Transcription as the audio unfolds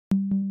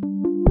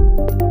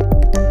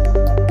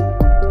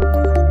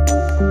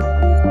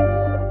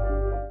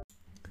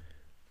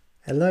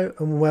Hello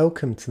and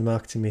welcome to the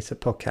Marketing Meetup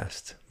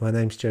podcast. My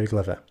name's Joe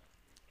Glover.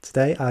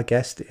 Today our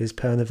guest is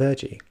Purna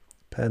Virji.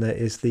 Purna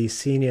is the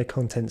Senior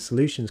Content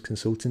Solutions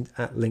Consultant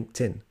at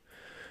LinkedIn.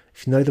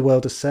 If you know the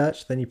world of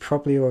search, then you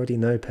probably already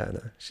know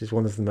Purna. She's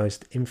one of the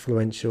most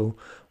influential,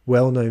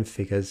 well-known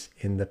figures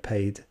in the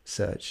paid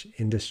search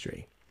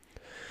industry.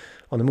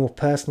 On a more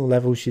personal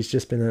level, she's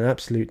just been an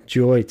absolute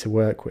joy to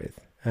work with,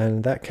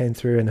 and that came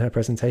through in her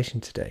presentation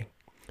today.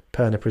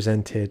 Purna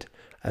presented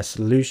a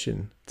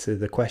solution to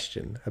the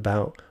question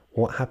about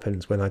what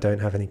happens when I don't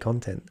have any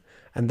content.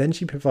 And then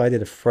she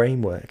provided a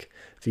framework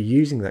for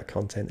using that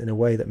content in a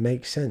way that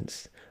makes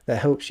sense, that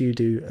helps you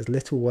do as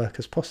little work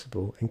as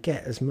possible and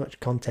get as much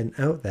content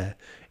out there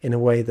in a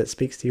way that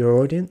speaks to your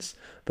audience,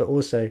 but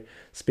also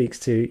speaks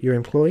to your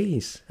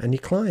employees and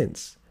your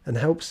clients and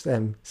helps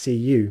them see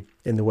you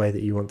in the way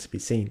that you want to be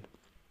seen.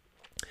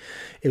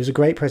 It was a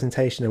great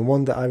presentation and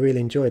one that I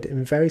really enjoyed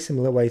in a very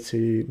similar way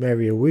to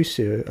Mary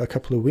Owusu a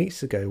couple of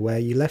weeks ago, where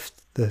you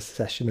left the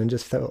session and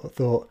just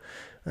thought,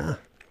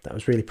 that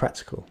was really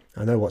practical.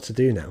 I know what to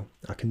do now.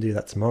 I can do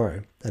that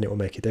tomorrow and it will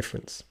make a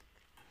difference.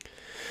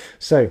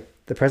 So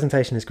the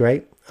presentation is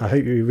great. I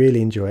hope you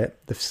really enjoy it.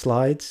 The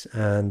slides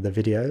and the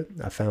video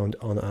I found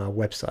on our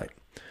website.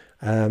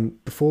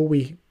 Before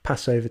we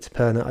pass over to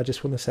Purna, I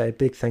just want to say a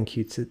big thank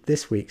you to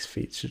this week's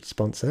featured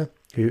sponsor,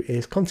 who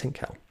is Content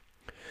Cal.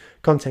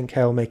 Content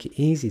Cal make it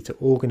easy to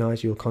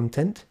organize your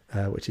content,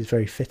 which is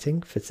very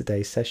fitting for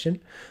today's session,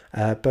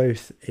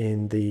 both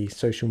in the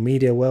social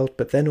media world,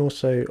 but then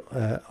also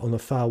on a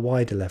far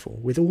wider level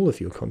with all of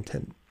your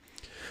content.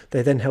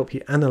 They then help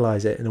you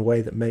analyze it in a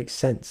way that makes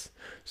sense.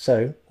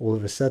 So all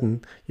of a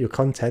sudden, your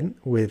content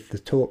with the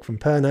talk from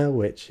Purna,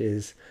 which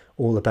is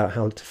all about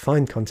how to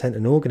find content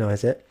and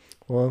organize it,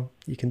 well,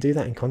 you can do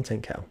that in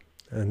Content Cal,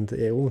 and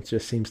it all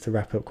just seems to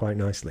wrap up quite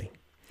nicely.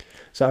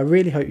 So I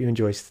really hope you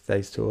enjoyed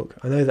today's talk.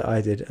 I know that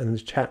I did, and the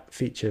chat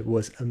feature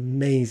was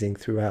amazing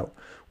throughout,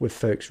 with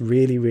folks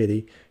really,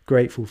 really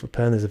grateful for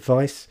Purna's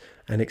advice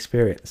and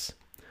experience.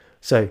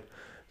 So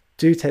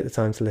do take the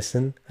time to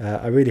listen.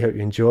 I really hope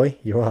you enjoy.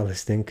 You are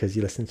listening because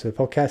you listen to a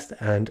podcast,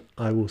 and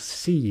I will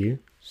see you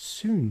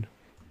soon.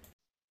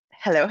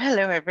 Hello,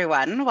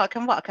 everyone.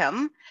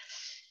 Welcome.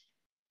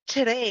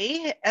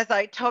 Today, as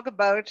I talk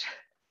about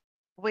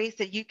ways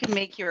that you can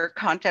make your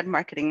content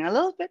marketing a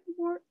little bit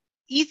more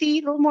easy,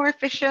 a little more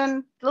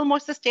efficient, a little more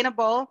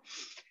sustainable.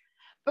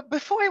 But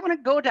before I want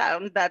to go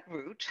down that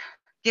route,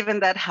 given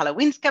that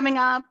Halloween's coming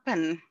up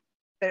and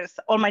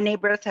all my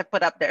neighbors have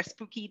put up their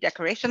spooky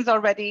decorations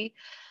already,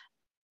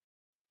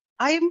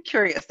 I am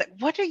curious, like,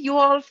 what do you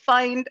all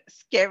find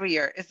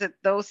scarier? Is it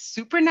those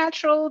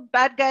supernatural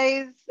bad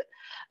guys,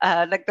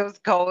 like those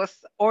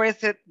ghosts, or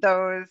is it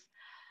those,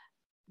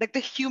 like the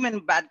human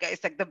bad guys,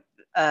 like the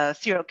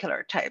serial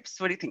killer types?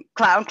 What do you think?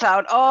 Clown.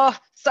 Oh,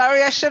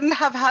 sorry, I shouldn't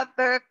have had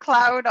the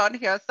clown on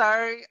here.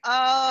 Sorry.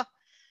 The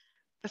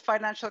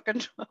financial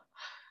control.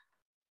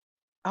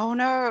 Oh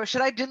no,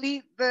 should I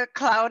delete the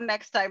clown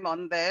next time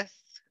on this?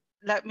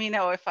 Let me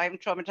know if I'm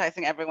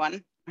traumatizing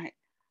everyone. All right.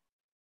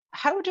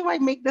 How do I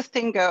make this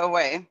thing go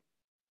away?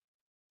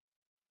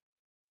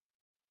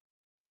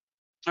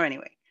 Or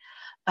anyway,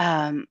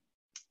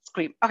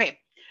 scream. Okay.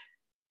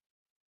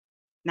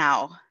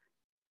 Now,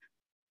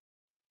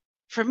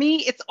 for me,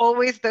 it's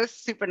always those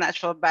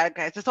supernatural bad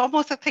guys. It's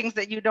almost the things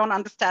that you don't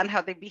understand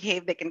how they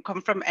behave. They can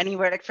come from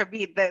anywhere. Like for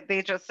me,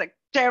 they just like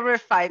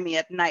terrify me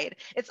at night.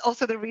 It's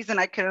also the reason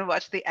I couldn't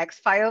watch the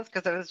X-Files,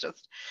 because I was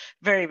just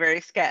very, very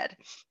scared.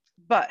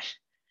 But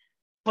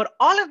put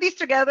all of these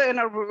together in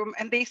a room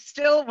and they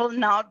still will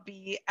not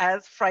be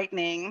as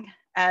frightening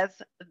as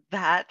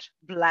that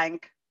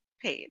blank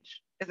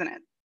page, isn't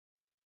it?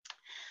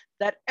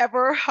 That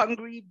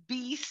ever-hungry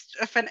beast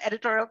of an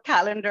editorial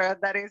calendar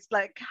that is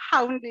like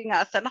hounding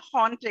us and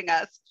haunting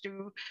us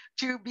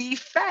to be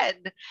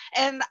fed.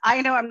 And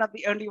I know I'm not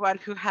the only one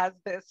who has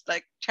this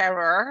like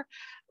terror.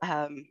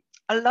 A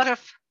lot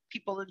of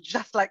people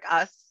just like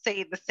us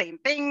say the same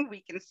thing.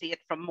 We can see it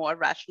from more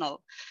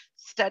rational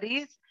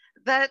studies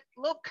that,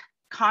 look,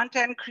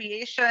 content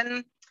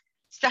creation,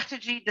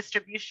 strategy,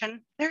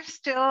 distribution, they're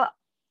still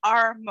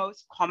our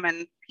most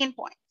common pain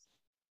points.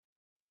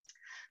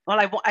 Well,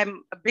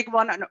 I'm a big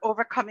one on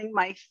overcoming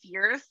my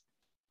fears.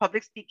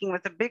 Public speaking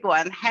was a big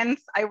one.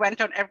 Hence, I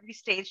went on every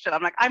stage till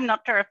I'm like, I'm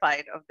not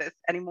terrified of this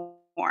anymore.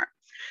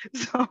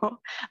 So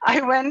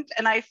I went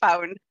and I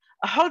found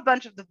a whole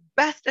bunch of the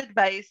best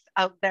advice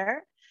out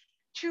there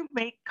to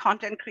make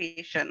content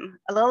creation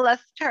a little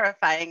less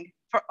terrifying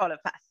for all of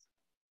us.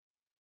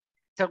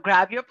 So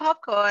grab your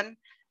popcorn,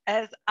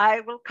 as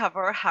I will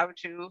cover how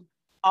to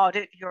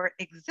audit your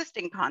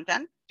existing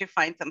content to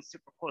find some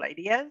super cool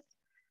ideas,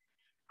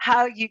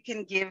 how you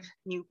can give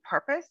new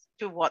purpose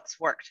to what's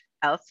worked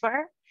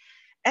elsewhere,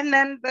 and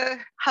then the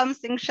hum,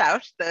 sing,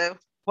 shout,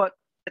 what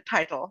the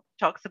title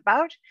talks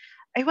about.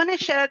 I want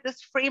to share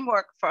this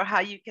framework for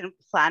how you can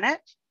plan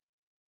it,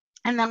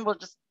 and then we'll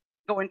just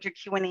go into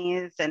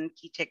Q&As and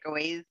key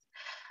takeaways.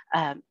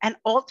 And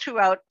all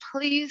throughout,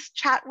 please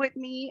chat with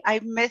me.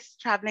 I miss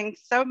traveling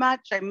so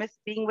much. I miss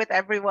being with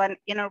everyone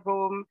in a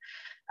room.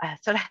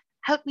 So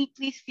help me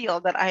please feel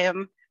that I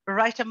am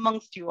right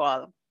amongst you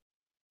all.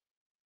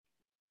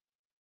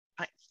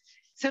 Right.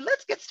 So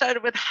let's get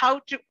started with how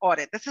to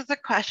audit. This is a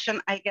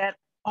question I get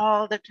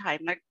all the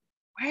time. Like,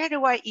 where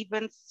do I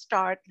even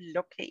start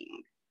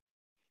looking?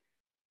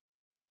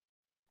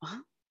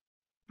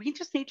 We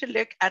just need to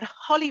look at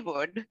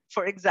Hollywood,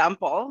 for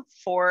example,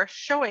 for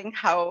showing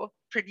how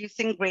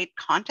producing great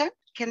content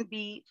can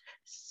be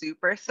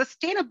super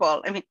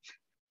sustainable. I mean,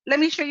 let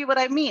me show you what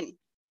I mean.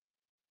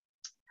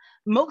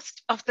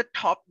 Most of the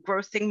top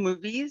grossing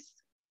movies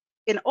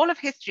in all of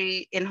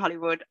history in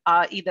Hollywood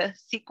are either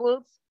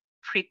sequels,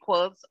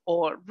 prequels,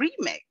 or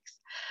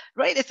remakes,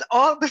 right? It's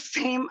all the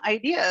same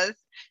ideas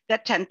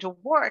that tend to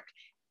work.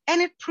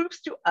 And it proves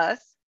to us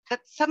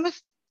that some of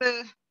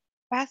the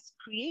best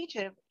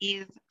creative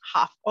is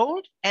half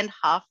old and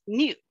half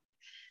new.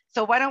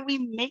 So why don't we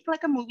make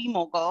like a movie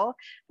mogul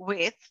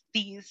with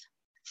these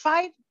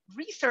 5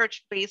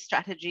 research-based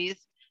strategies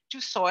to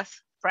source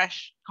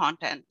fresh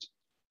content?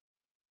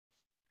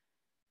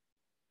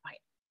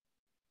 Right.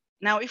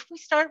 Now, if we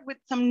start with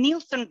some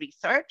Nielsen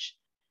research,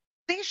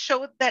 they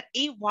showed that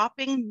a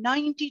whopping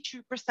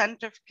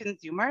 92% of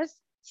consumers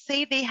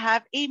say they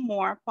have a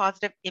more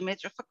positive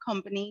image of a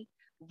company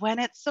when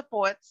it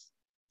supports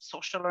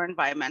social or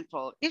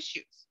environmental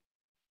issues.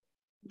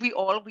 We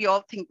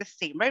all think the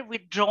same, right? We're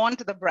drawn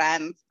to the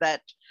brands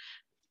that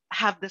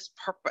have this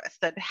purpose,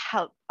 that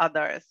help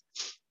others.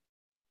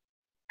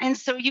 And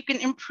so you can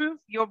improve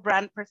your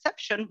brand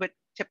perception with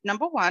tip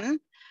number 1,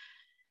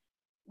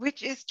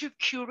 which is to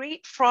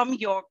curate from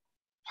your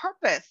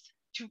purpose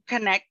to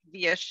connect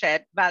via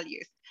shared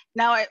values.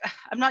 Now,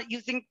 I'm not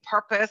using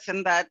purpose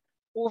in that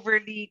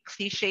overly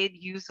cliched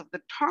use of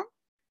the term.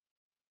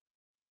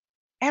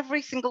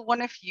 Every single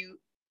one of you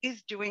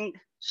is doing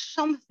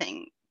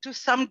something to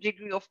some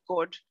degree of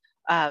good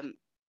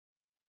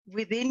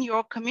within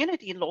your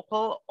community,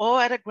 local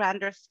or at a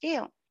grander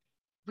scale.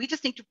 We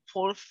just need to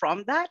pull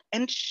from that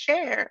and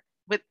share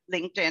with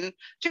LinkedIn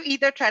to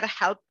either try to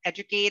help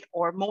educate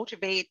or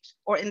motivate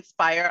or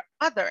inspire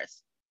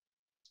others.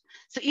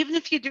 So even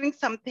if you're doing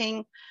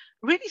something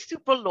really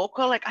super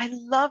local, like I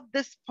love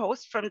this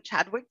post from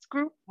Chadwick's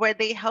group where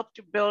they helped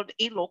to build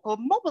a local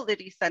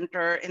mobility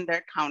center in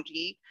their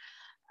county.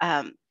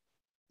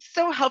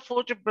 So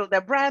helpful to build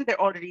their brand. They're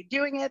already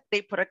doing it.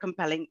 They put a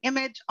compelling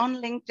image on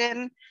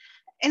LinkedIn.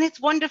 And it's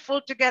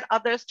wonderful to get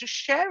others to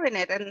share in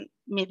it. And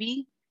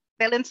maybe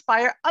they'll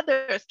inspire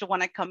others to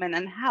want to come in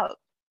and help.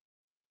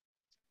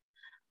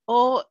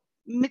 Or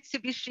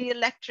Mitsubishi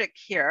Electric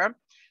here,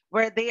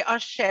 where they are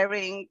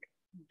sharing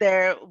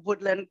their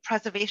woodland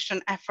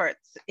preservation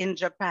efforts in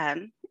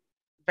Japan.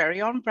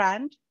 Very on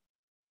brand.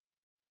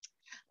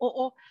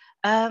 Or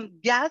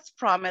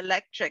Gazprom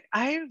Electric.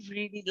 I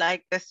really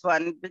like this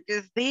one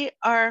because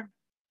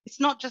it's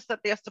not just that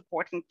they are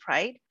supporting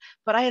Pride,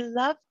 but I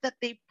love that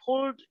they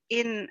pulled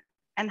in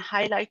and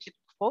highlighted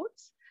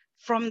quotes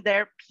from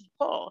their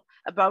people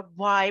about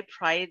why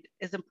Pride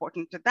is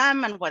important to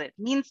them and what it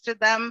means to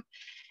them.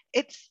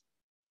 It's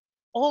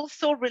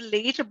also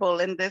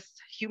relatable in this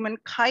human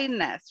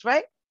kindness,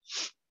 right?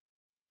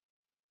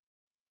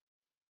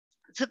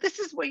 So this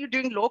is what you're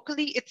doing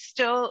locally. It's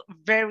still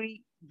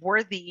very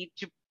worthy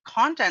to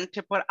content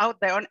to put out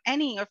there on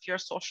any of your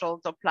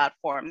socials or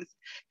platforms.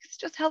 It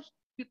just helps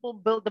people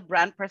build the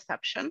brand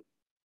perception.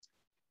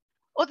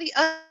 Or the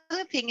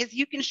other thing is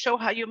you can show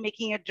how you're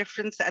making a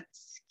difference at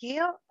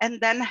scale and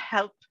then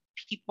help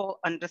people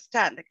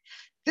understand.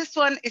 This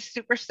one is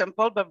super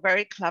simple, but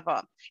very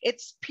clever.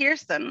 It's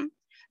Pearson.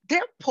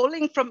 They're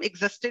pulling from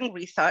existing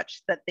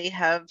research that they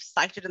have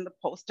cited in the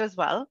post as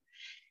well.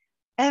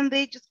 And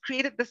they just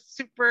created this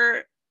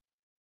super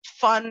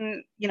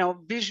fun,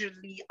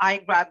 visually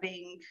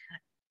eye-grabbing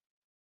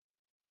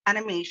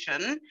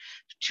animation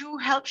to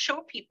help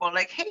show people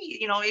like, hey,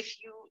 if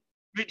you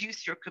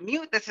reduce your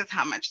commute, this is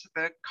how much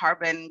the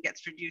carbon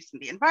gets reduced in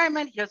the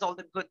environment. Here's all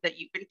the good that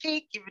you can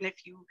take, even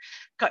if you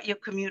cut your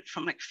commute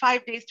from like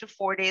 5 days to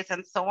 4 days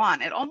and so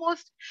on. It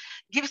almost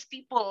gives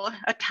people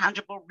a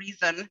tangible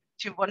reason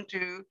to want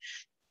to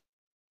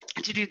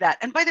do that.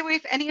 And by the way,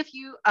 if any of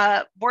you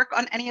work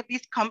on any of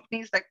these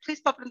companies, like please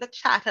pop it in the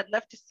chat. I'd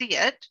love to see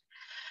it.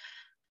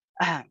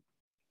 And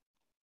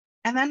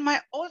then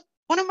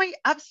one of my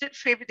absolute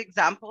favorite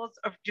examples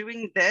of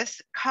doing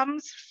this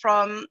comes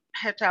from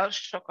Hotel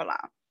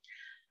Chocolat.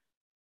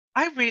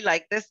 I really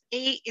like this.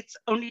 A, it's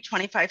only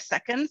 25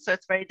 seconds, so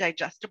it's very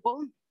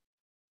digestible.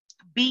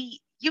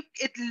 B,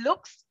 it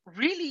looks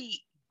really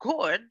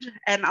good,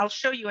 and I'll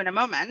show you in a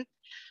moment,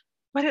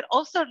 but it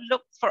also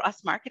looks for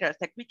us marketers,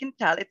 like we can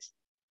tell it's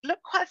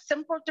quite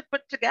simple to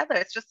put together.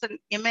 It's just an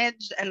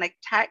image and like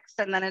text,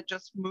 and then it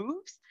just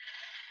moves.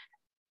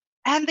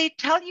 And they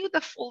tell you the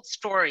full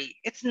story.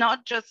 It's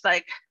not just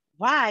like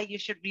why you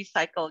should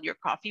recycle your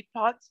coffee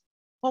pods,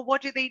 but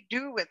what do they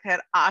do with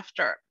it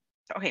after?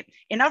 Okay,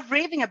 enough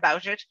raving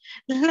about it.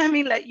 Let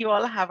me let you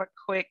all have a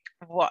quick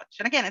watch.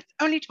 And again, it's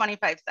only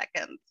 25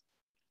 seconds.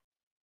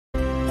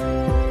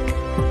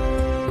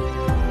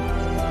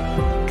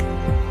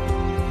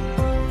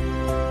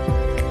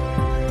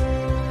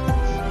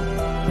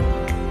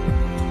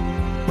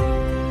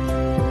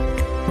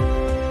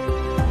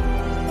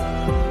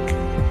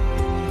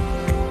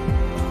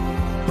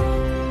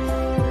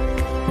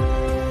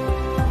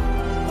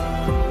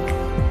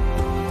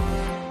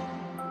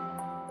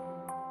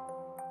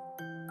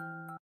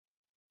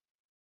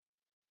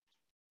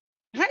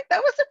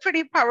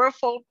 pretty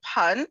powerful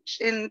punch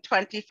in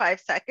 25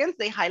 seconds.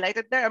 They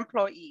highlighted their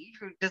employee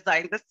who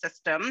designed the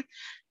system,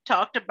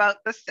 talked about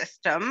the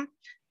system,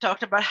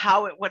 talked about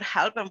how it would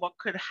help and what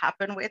could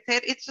happen with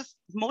it. It's just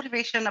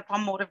motivation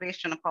upon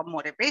motivation upon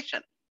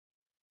motivation.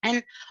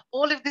 And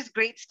all of this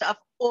great stuff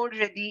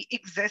already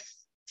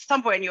exists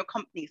somewhere in your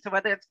company. So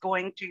whether it's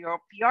going to your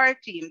PR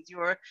teams,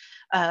 your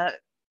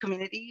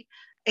community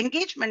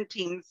engagement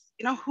teams,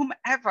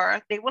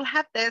 whomever, they will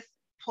have this,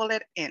 pull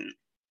it in.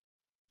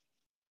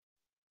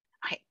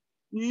 Okay,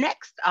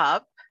 next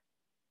up,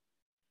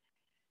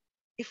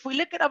 if we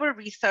look at our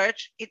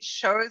research, it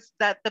shows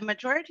that the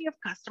majority of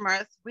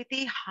customers with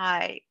a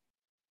high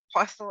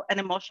personal and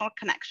emotional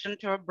connection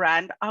to a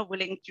brand are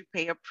willing to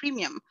pay a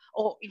premium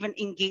or even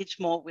engage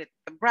more with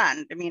the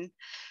brand. I mean,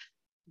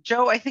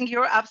 Joe, I think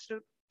you're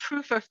absolute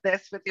proof of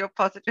this with your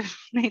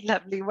Positively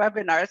Lovely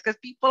webinars, because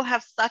people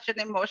have such an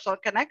emotional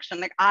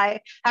connection. Like, I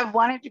have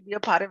wanted to be a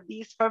part of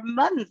these for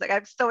months. Like,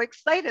 I'm so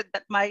excited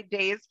that my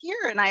day is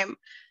here and I'm,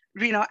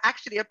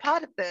 actually a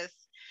part of this.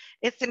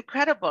 It's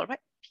incredible, right?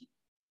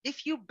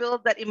 If you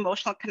build that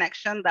emotional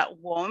connection, that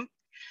warmth,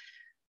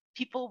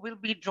 people will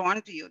be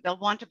drawn to you. They'll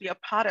want to be a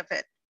part of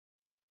it.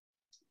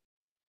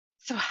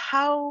 So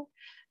how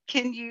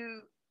can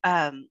you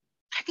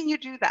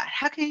do that?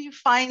 How can you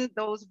find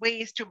those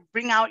ways to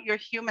bring out your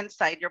human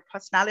side, your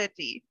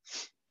personality?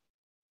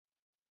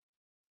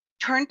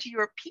 Turn to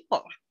your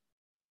people.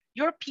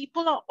 Your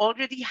people are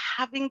already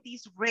having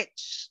these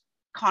rich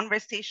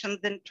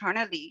conversations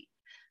internally.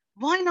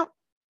 Why not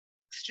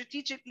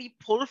strategically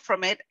pull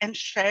from it and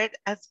share it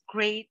as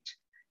great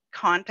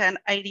content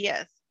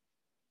ideas?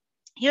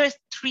 Here's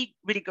 3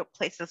 really good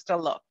places to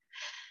look.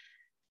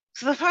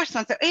 So the first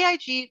one, so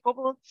AIG,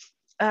 Global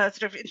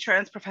sort of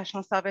Insurance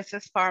Professional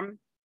Services Firm,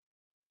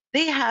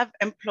 they have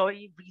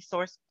employee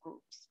resource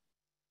groups,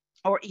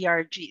 or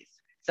ERGs.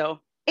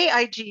 So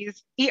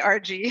AIGs,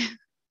 ERG,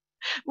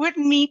 would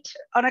meet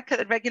on a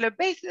regular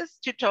basis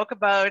to talk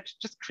about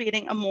just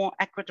creating a more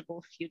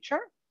equitable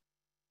future.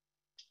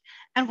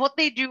 And what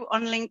they do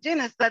on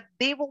LinkedIn is that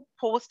they will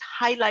post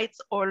highlights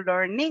or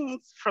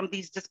learnings from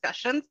these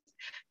discussions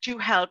to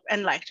help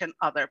enlighten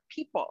other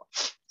people.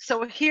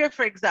 So here,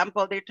 for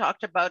example, they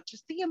talked about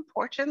just the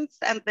importance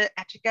and the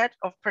etiquette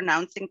of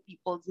pronouncing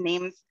people's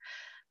names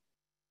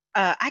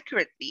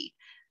accurately.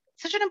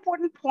 Such an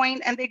important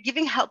point, and they're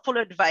giving helpful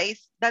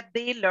advice that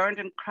they learned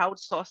and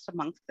crowdsourced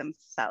amongst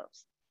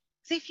themselves.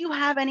 So if you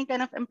have any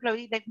kind of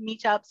employee like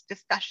meetups,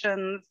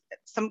 discussions,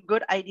 some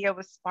good idea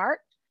was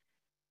sparked,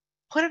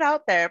 put it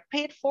out there,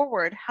 pay it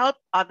forward, help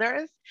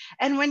others.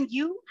 And when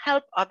you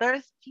help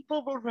others,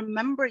 people will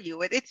remember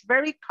you. It's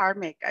very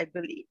karmic, I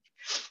believe.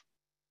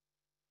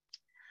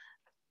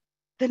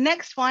 The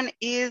next one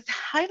is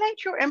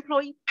highlight your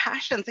employee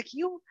passions. Like,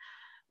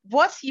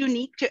 what's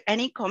unique to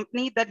any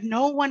company that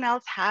no one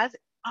else has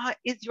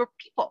is your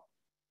people.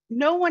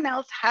 No one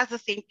else has the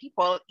same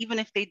people, even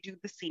if they do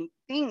the same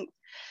things.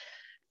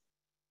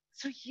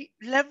 So you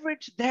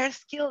leverage their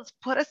skills,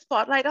 put a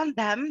spotlight on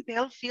them,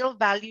 they'll feel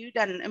valued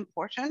and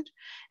important,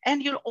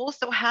 and you'll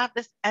also have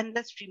this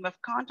endless stream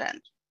of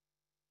content.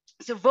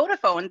 So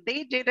Vodafone,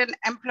 they did an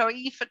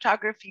employee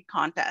photography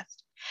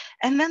contest,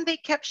 and then they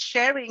kept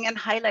sharing and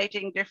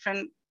highlighting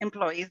different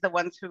employees, the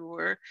ones who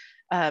were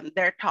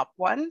their top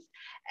ones,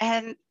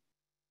 and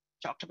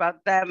talked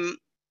about them.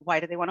 Why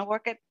do they want to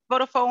work at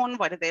Vodafone?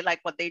 Why do they like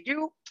what they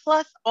do?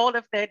 Plus all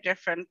of their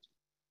different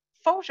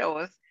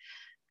photos,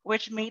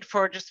 which made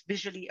for just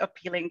visually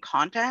appealing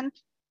content.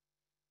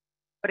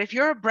 But if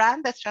you're a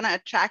brand that's trying to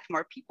attract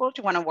more people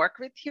to want to work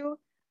with you,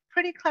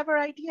 pretty clever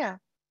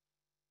idea.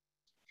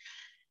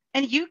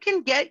 And you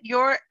can get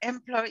your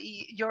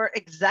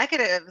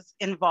executives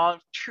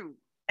involved too.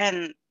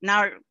 And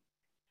now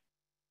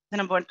the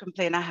number one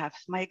complaint I have,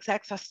 my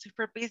execs are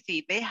super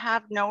busy. They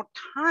have no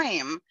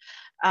time.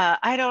 I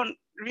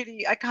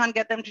can't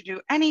get them to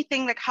do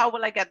anything. Like, how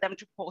will I get them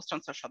to post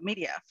on social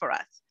media for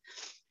us?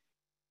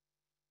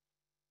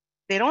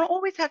 They don't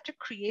always have to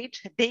create,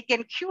 they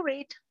can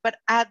curate, but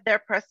add their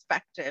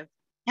perspective.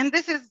 And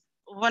this is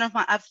one of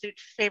my absolute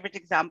favorite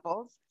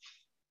examples.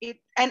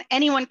 And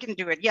anyone can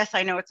do it. Yes,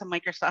 I know it's a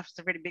Microsoft, it's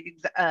a really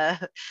big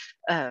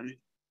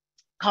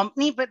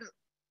company, but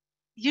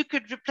you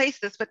could replace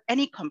this with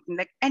any company,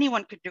 like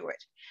anyone could do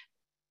it.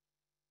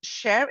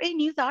 Share a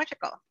news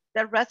article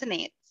that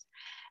resonates,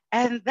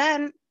 and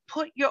then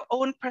put your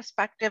own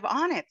perspective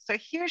on it. So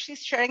here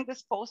she's sharing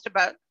this post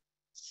about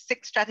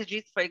 6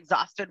 strategies for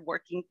exhausted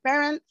working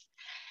parents.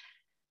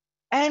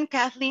 And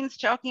Kathleen's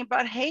talking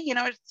about, hey,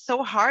 it's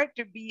so hard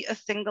to be a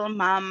single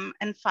mom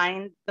and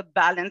find the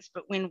balance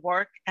between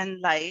work and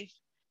life.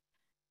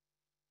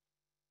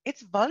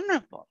 It's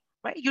vulnerable,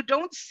 right? You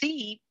don't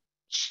see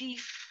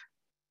chief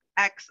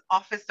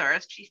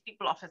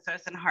people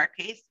officers in her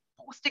case,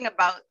 posting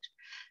about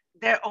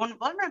their own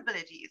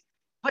vulnerabilities.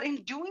 But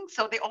in doing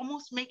so, they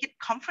almost make it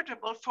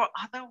comfortable for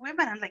other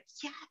women. I'm like,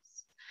 yes,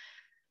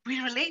 we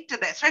relate to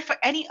this, right? For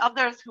any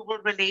others who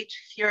will relate,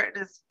 here it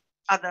is,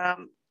 other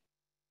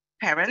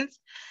parents.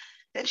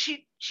 Then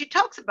she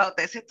talks about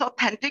this. It's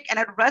authentic and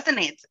it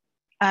resonates.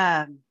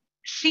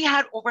 she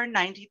had over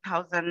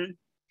 90,000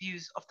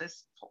 views of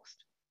this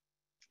post.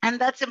 And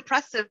that's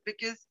impressive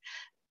because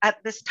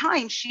at this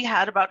time, she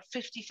had about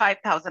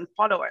 55,000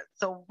 followers.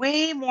 So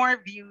way more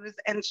views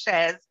and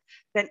shares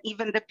than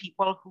even the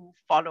people who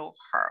follow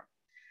her.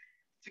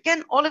 So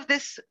again, all of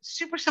this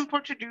super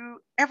simple to do.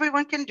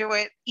 Everyone can do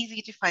it.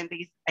 Easy to find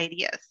these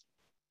ideas.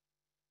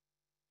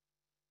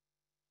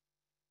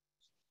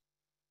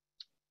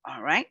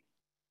 All right.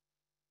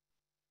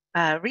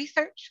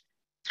 Research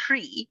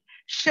 3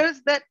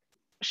 shows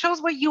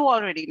what you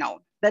already know,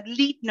 that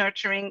lead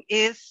nurturing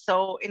is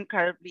so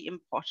incredibly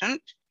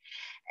important.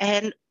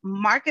 And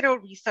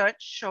marketer research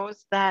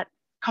shows that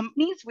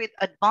companies with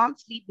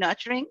advanced lead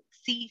nurturing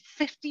see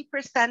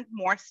 50%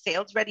 more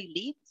sales-ready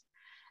leads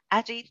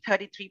at a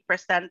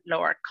 33%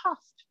 lower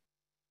cost.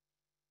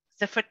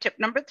 So for tip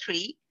number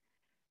 3,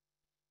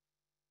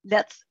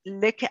 let's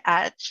look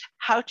at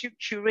how to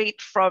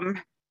curate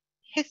from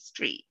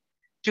history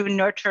to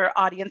nurture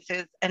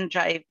audiences and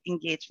drive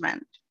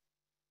engagement.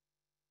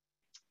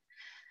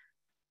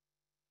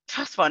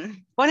 First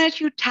one, why don't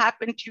you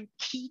tap into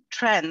key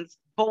trends,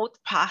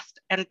 both past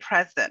and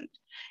present?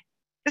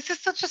 This is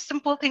such a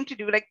simple thing to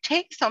do. Like,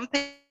 take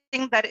something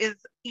that is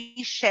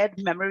a shared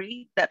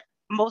memory that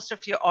most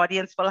of your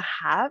audience will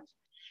have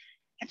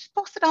and just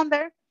post it on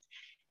there.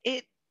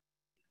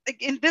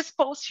 Like in this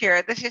post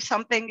here, this is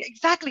something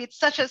exactly, it's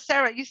such as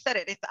Sarah, you said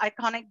it, it's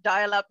iconic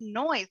dial-up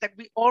noise, like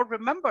we all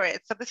remember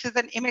it. So this is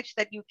an image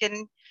that you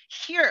can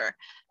hear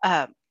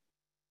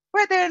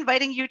where they're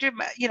inviting you to,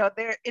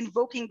 they're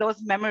invoking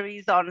those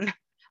memories on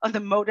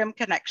the modem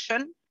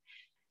connection.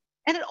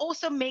 And it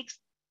also makes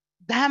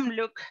them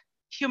look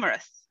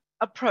humorous,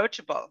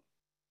 approachable,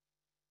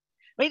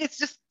 right? It's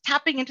just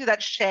tapping into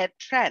that shared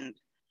trend.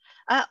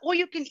 Or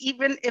you can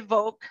even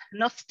evoke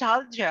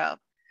nostalgia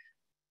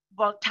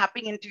while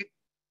tapping into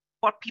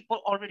what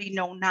people already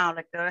know now,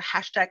 like the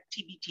hashtag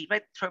TBT,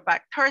 right?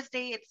 Throwback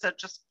Thursday, it's a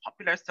just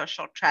popular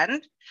social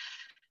trend.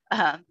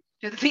 The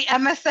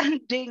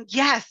MSN ding,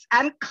 yes,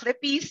 and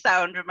Clippy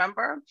sound,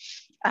 remember?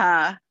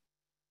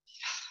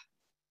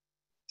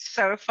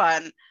 So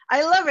fun.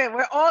 I love it.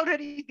 We're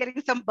already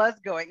getting some buzz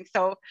going.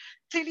 So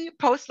clearly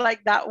posts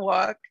like that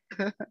work.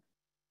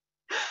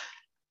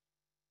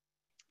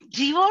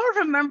 Do you all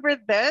remember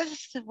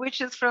this, which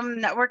is from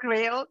Network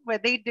Rail, where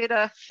they did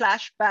a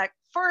flashback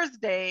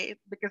Thursday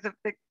because of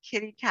the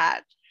kitty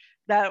cat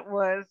that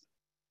was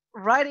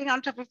riding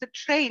on top of the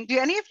train? Do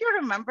any of you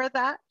remember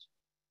that?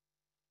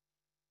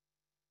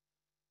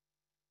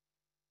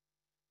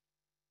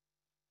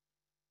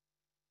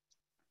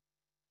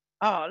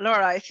 Oh,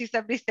 Laura, I see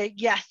somebody saying,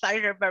 yes, I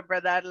remember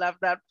that. Love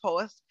that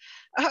post.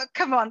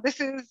 Come on,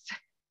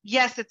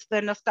 yes, it's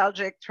the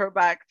nostalgic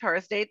throwback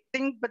Thursday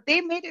thing, but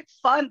they made it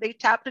fun. They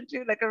tapped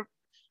into like a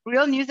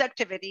real news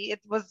activity.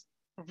 It was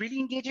really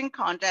engaging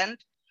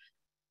content.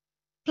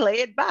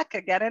 Play it back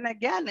again and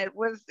again.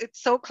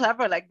 It's so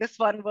clever. Like, this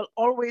one will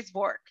always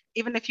work.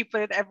 Even if you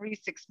put it every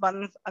 6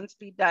 months on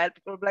speed dial,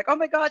 people will be like, oh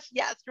my gosh,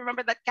 yes,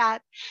 remember that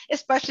cat?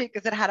 Especially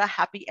because it had a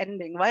happy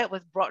ending, right? It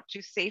was brought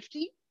to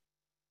safety.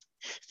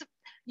 So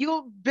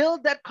you'll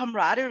build that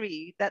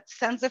camaraderie, that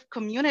sense of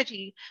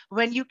community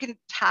when you can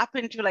tap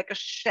into like a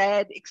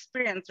shared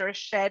experience or a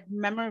shared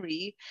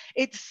memory.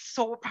 It's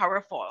so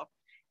powerful.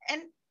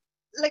 And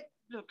like,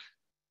 look,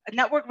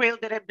 Network Rail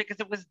did it because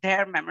it was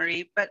their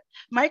memory, but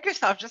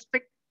Microsoft just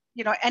picked,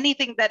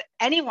 anything that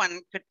anyone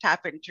could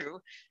tap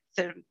into.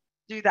 So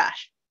do that.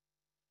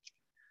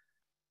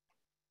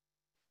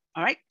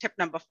 All right, tip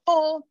number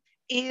 4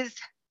 is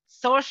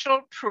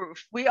social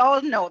proof. We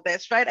all know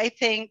this, right? I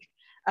think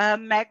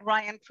Meg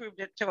Ryan proved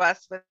it to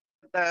us with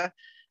the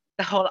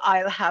whole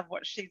I'll have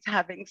what she's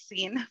having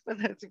scene, for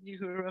those of you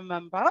who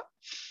remember.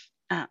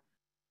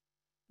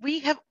 We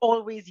have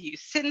always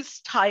used,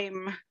 since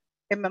time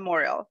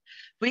immemorial,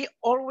 we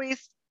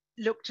always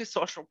look to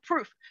social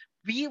proof.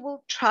 We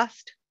will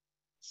trust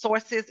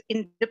sources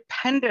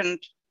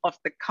independent of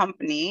the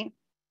company,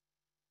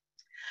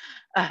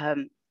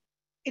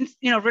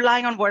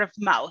 relying on word of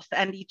mouth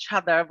and each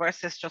other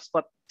versus just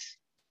what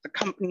the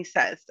company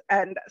says.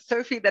 And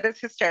Sophie, that is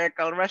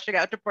hysterical, rushing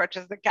out to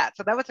purchase the cat.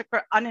 So that was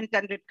an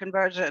unintended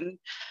conversion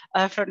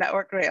for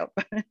Network Rail.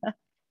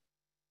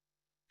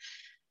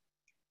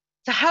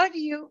 So how do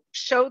you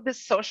show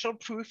this social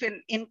proof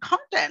in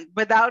content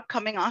without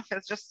coming off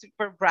as just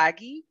super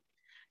braggy?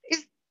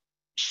 Is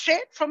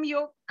shared from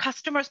your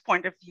customer's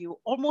point of view,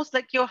 almost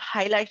like you're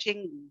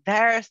highlighting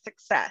their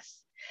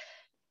success.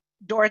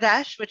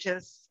 DoorDash, which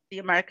is the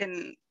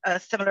American,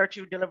 similar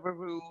to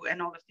Deliveroo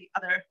and all of the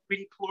other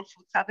really cool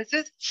food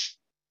services,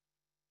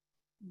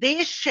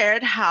 they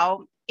shared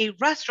how a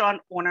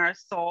restaurant owner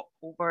saw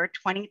over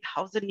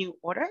 20,000 new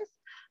orders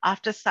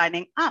after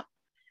signing up.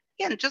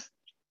 Again, just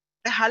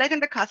highlighting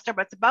the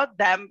customer, it's about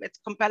them, it's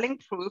compelling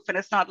proof, and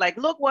it's not like,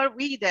 look what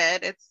we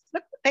did, it's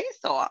look what they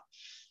saw.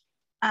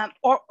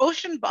 Or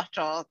Ocean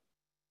Bottle,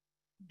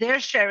 they're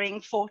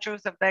sharing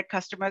photos of their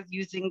customers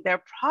using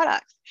their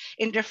products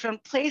in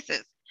different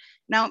places.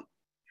 Now,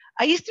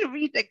 I used to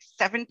read like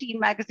 17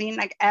 magazine,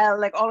 like Elle,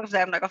 like all of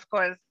them, like of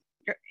course,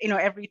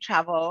 every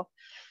travel.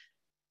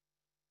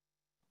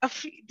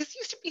 This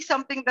used to be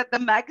something that the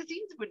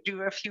magazines would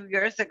do a few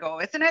years ago,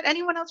 isn't it?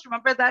 Anyone else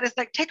remember that? It's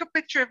like, take a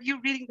picture of you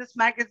reading this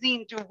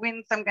magazine to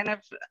win some kind of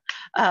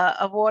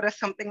award or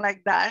something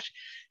like that.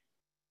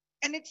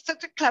 And it's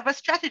such a clever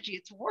strategy.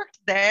 It's worked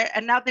there,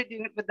 and now they're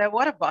doing it with their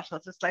water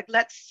bottles. It's like,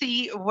 let's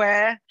see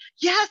where.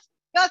 Yes,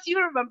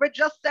 you remember,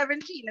 just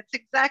 17. It's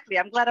exactly.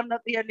 I'm glad I'm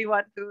not the only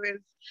one who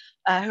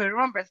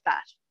remembers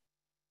that.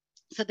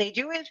 So they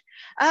do it,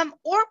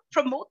 or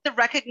promote the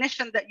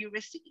recognition that you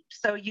received.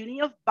 So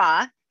Uni of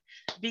Bath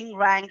being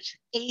ranked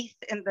 8th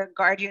in the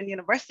Guardian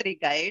University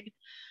Guide,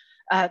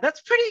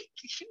 that's pretty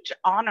huge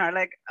honor,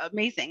 like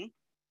amazing.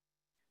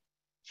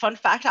 Fun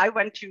fact, I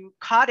went to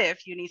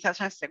Cardiff Uni, so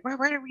I was like,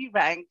 where do we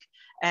rank?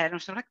 And I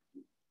was like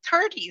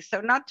 30, so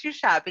not too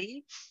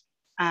shabby.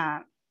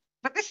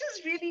 But this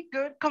is really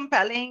good,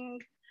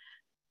 compelling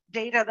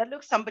data that,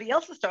 look, somebody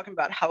else is talking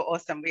about how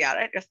awesome we are,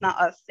 right? It's not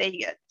us saying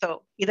it.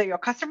 So either your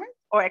customers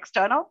or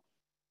external.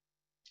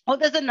 Oh,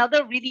 there's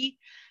another really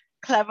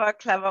clever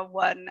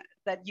one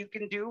that you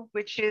can do,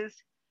 which is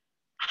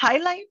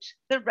highlight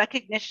the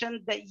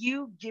recognition that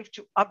you give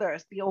to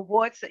others, the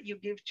awards that you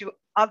give to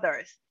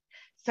others.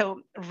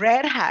 So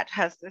Red Hat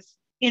has this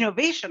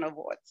innovation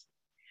awards.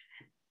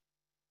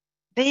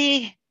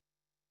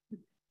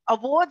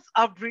 Awards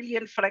are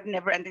brilliant for like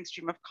never-ending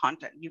stream of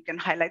content. You can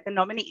highlight the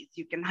nominees,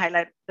 you can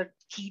highlight the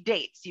key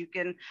dates, you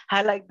can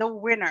highlight the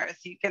winners,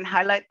 you can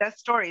highlight their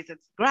stories.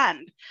 It's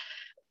grand.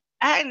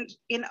 And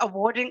in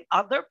awarding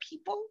other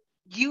people,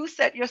 you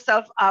set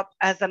yourself up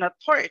as an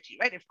authority,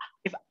 right?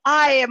 If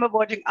I am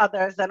awarding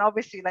others, then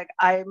obviously like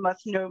I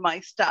must know my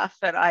stuff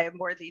and I am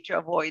worthy to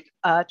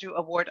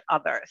award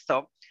others.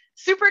 So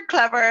super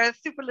clever,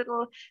 super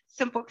little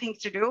simple things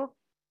to do.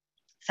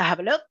 So have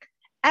a look.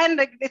 And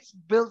like it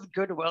builds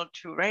goodwill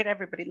too, right?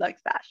 Everybody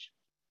likes that.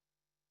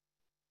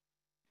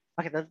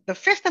 Okay, the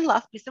fifth and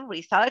last piece of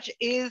research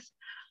is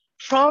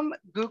from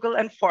Google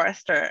and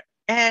Forrester.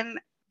 And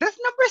this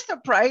number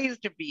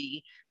surprised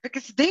me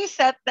because they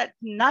said that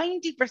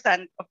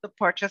 90% of the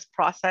purchase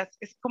process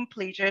is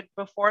completed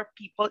before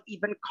people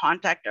even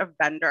contact a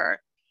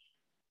vendor.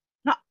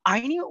 Now,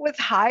 I knew it was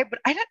high, but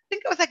I didn't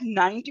think it was like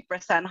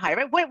 90% high,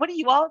 right? What do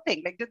you all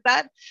think? Like,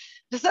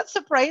 does that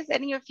surprise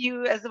any of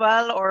you as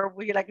well? Or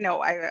were you like,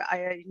 no,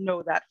 I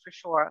know that for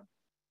sure?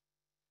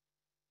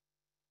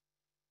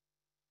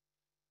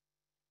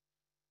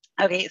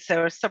 Okay,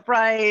 so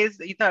surprise,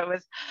 you thought it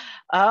was,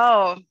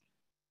 oh,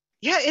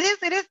 yeah,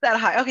 it is that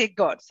high. Okay,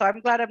 good. So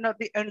I'm glad I'm not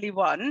the only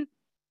one.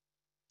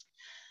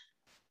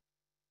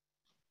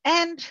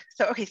 And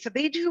so, okay, so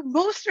they do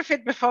most of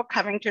it before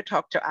coming to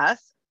talk to us.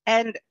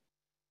 And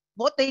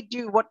what they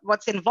do,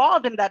 what's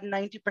involved in that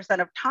 90%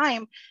 of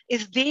time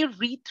is they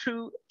read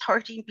through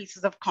 13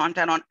 pieces of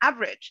content on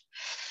average.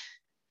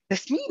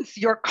 This means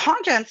your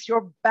content's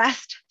your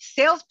best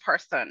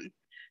salesperson,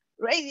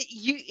 right?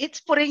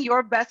 It's putting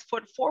your best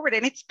foot forward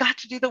and it's got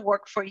to do the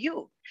work for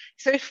you.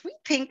 So if we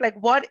think like,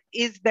 what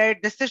is their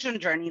decision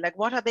journey? Like,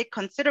 what are they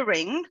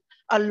considering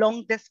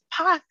along this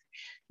path?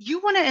 You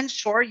want to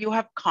ensure you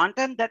have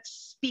content that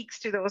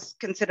speaks to those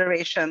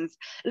considerations.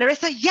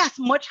 Larissa, yes,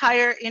 much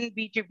higher in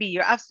B2B.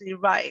 You're absolutely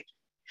right.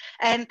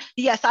 And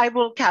yes, I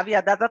will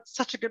caveat that. That's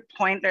such a good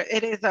point.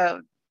 It is a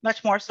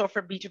much more so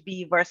for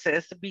B2B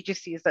versus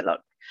B2C is a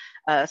lot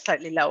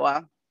slightly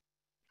lower.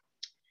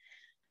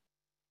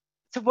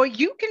 So what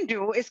you can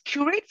do is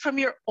curate from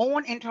your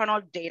own internal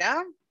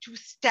data to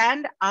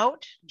stand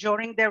out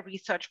during their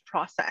research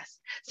process.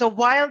 So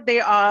while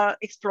they are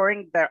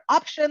exploring their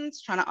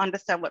options, trying to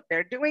understand what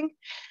they're doing,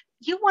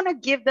 you want to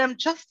give them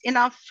just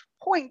enough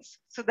points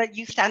so that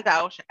you stand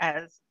out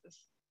as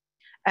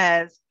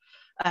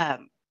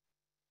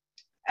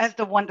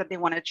the one that they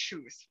want to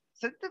choose.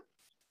 So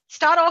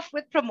start off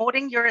with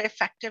promoting your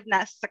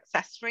effectiveness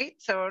success rate.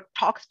 So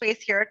Talkspace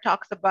here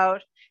talks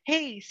about,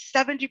 hey,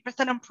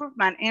 70%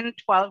 improvement in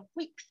 12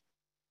 weeks.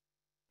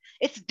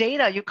 It's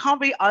data. You can't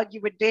really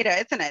argue with data,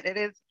 isn't it? It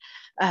is.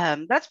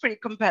 That's pretty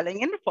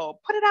compelling info.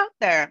 Put it out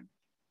there.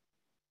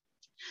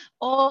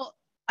 Oh,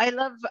 I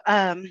love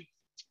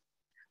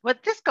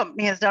what this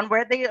company has done,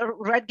 where they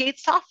Redgate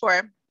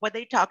Software, where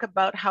they talk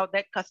about how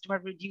their customer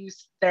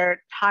reduced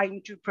their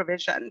time to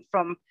provision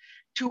from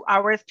 2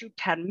 hours to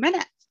 10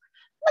 minutes.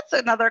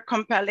 That's another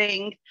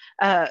compelling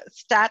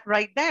stat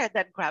right there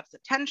that grabs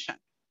attention.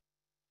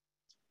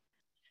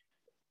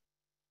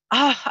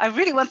 Oh, I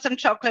really want some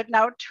chocolate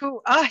now too.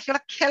 Oh, you're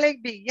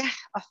killing me. Yeah,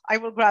 I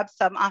will grab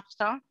some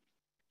after.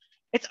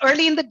 It's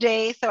early in the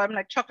day, so I'm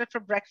like, chocolate for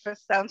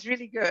breakfast sounds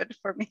really good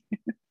for me.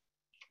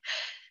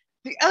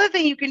 The other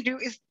thing you can do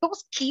is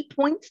those key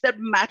points that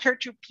matter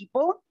to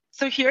people.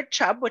 So here,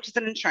 Chubb, which is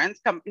an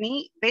insurance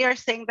company, they are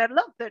saying that,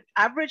 look, the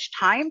average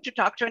time to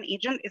talk to an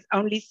agent is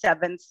only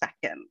 7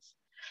 seconds.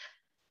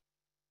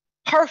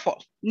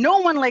 Powerful. No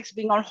one likes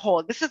being on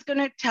hold. This is going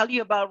to tell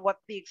you about what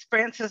the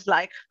experience is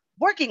like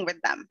working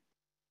with them.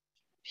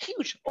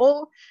 huge,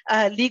 all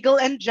legal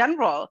and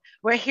general,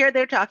 where here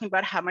they're talking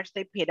about how much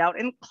they paid out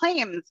in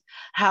claims,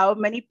 how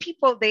many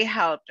people they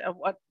helped,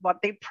 what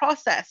they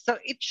processed. So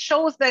it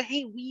shows that,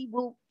 hey, we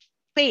will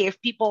pay.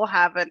 If people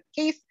have a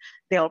case,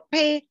 they'll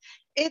pay.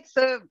 It's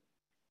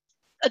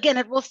again,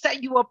 it will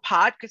set you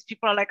apart because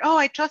people are like, oh,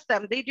 I trust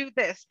them. They do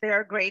this.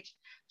 They're great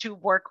to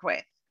work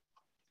with.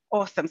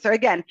 Awesome. So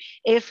again,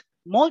 if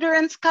Mulder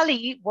and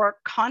Scully were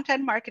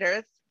content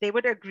marketers, they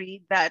would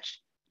agree that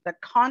the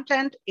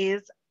content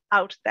is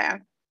out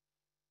there.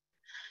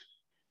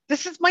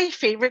 This is my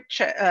favorite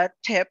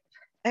tip.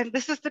 And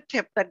this is the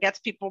tip that gets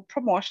people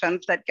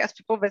promotions, that gets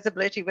people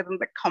visibility within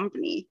the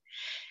company,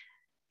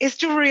 is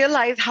to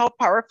realize how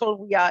powerful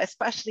we are,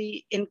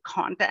 especially in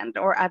content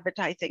or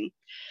advertising.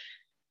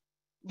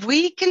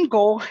 We can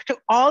go to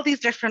all these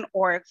different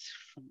orgs,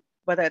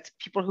 whether it's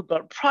people who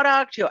build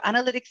product, your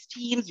analytics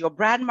teams, your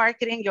brand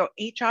marketing, your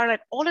HR,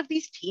 like all of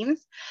these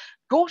teams,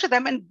 go to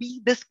them and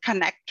be this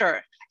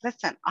connector.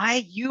 Listen,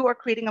 you are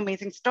creating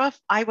amazing stuff.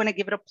 I want to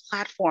give it a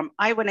platform.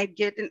 I want to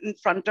get it in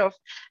front of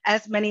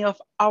as many of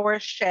our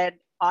shared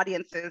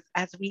audiences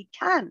as we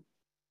can.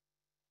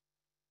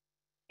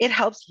 It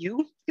helps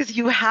you because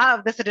you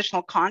have this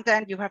additional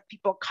content. You have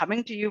people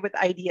coming to you with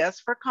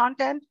ideas for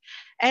content.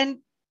 And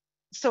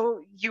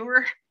so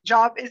your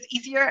job is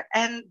easier.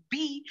 And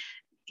B,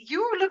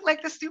 you look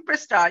like the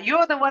superstar.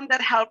 You're the one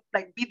that helped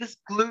like be this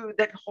glue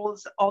that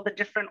holds all the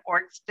different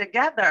orgs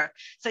together.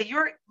 So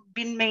you're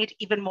being made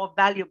even more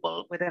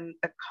valuable within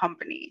the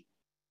company.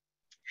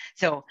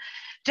 So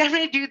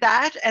definitely do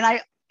that.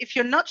 And if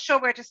you're not sure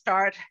where to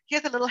start,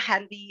 here's a little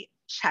handy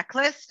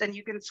checklist, and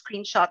you can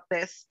screenshot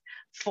this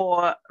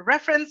for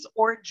reference,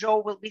 or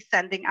Joe will be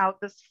sending out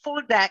this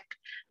full deck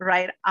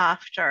right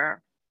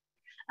after.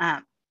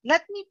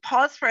 Let me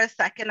pause for a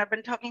second. I've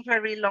been talking for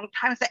a really long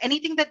time. So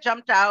anything that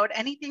jumped out,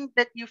 anything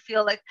that you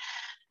feel like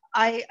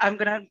I'm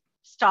going to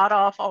start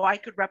off or I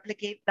could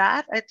replicate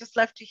that? I'd just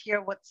love to hear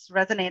what's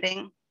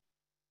resonating.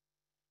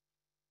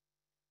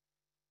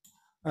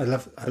 I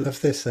love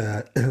this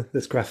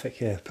this graphic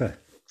here,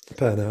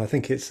 Purna. I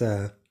think it's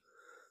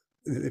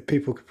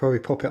people could probably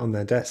pop it on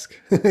their desk,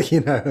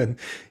 and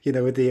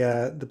with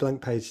the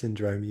blank page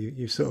syndrome,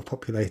 you sort of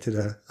populated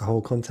a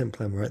whole content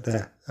plan right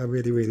there. I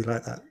really, really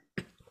like that.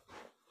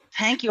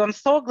 Thank you. I'm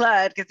so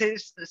glad,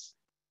 because there's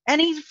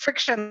any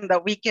friction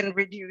that we can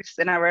reduce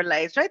in our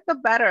lives, right? The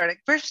better. Like,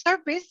 we're so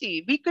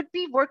busy. We could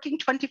be working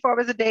 24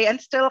 hours a day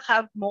and still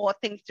have more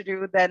things to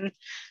do than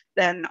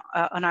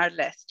on our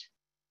list.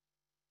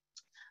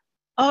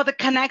 Oh, the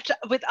connect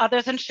with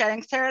others and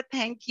sharing. Sarah,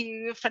 thank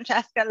you.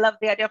 Francesca, love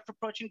the idea of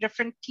approaching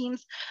different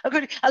teams.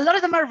 Okay. A lot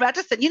of them are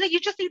reticent. You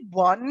just need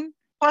one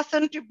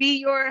person to be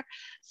your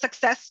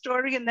success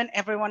story, and then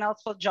everyone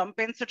else will jump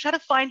in. So try to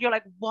find your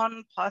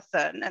one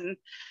person and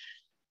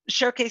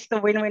showcase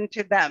the win-win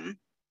to them.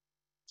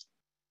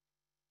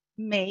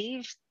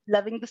 Maeve,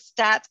 loving the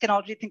stats, can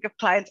already think of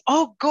clients.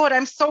 Oh, good.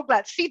 I'm so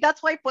glad. See,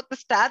 that's why I put the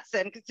stats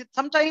in, because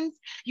sometimes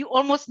you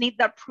almost need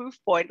that proof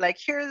point. Like,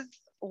 here's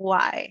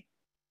why.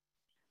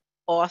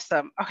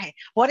 Awesome. Okay.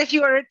 What if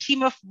you are a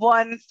team of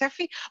one,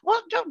 Steffi?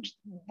 Well,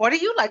 what are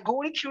you like?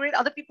 Go and curate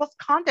other people's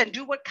content.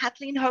 Do what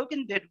Kathleen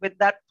Hogan did with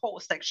that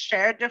post, like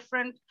share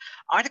different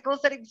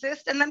articles that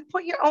exist and then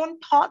put your own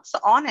thoughts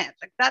on it.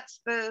 Like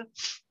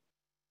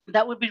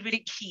that would be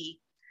really key.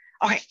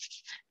 Okay,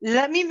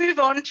 let me move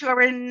on to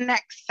our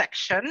next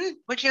section,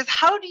 which is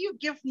how do you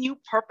give new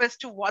purpose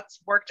to what's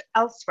worked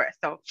elsewhere?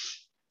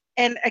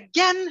 And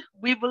again,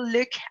 we will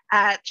look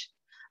at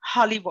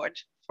Hollywood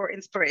for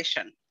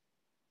inspiration.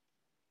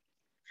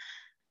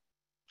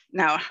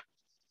 Now,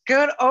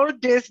 good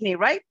old Disney,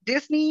 right?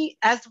 Disney,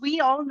 as we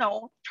all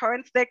know,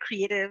 turns their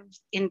creatives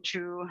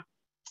into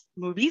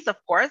movies, of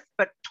course,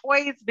 but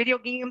toys, video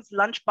games,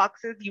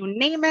 lunchboxes, you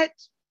name it.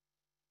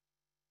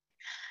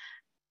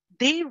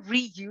 They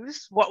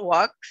reuse what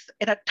works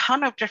in a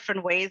ton of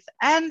different ways.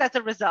 And as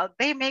a result,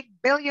 they make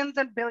billions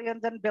and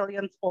billions and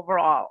billions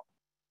overall.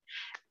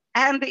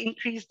 And they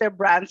increase their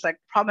brands like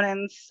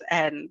prominence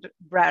and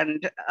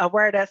brand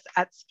awareness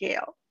at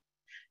scale,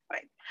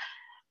 right?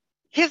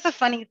 Here's the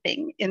funny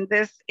thing in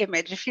this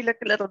image. If you look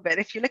a little bit,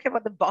 if you look at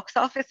what the box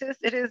office is,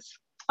 it is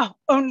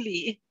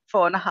only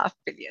 4.5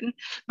 billion.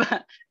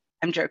 But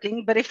I'm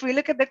joking. But if we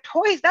look at the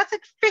toys, that's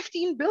like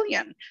 15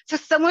 billion. So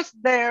some of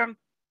their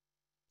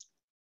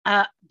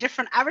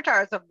different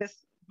avatars of this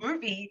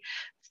movie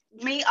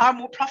are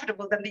more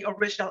profitable than the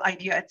original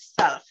idea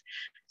itself.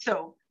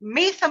 So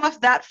may some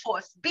of that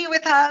force be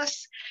with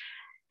us.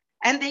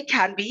 And they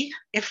can be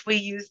if we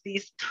use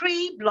these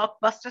 3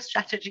 blockbuster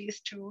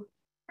strategies to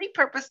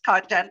repurpose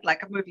content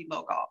like a movie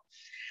mogul.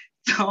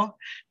 So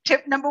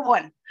tip number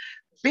 1,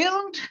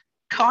 build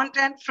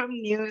content from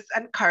news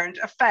and current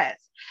affairs.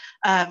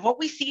 What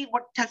we see,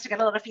 what tends to get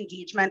a lot of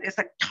engagement is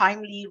like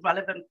timely,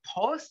 relevant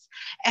posts.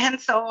 And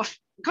so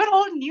good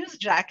old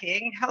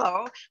newsjacking,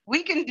 hello,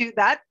 we can do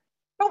that,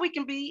 but we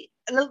can be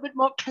a little bit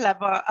more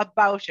clever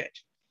about it.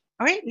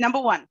 All right, number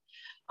 1,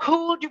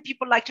 who do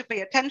people like to pay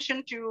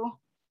attention to?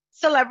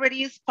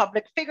 Celebrities,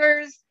 public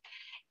figures.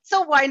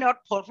 So why not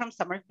pull from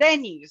some of their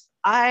news?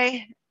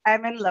 I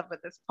am in love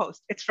with this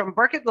post. It's from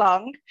Burkett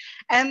Long,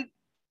 and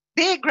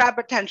they grab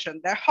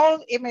attention. Their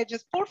whole image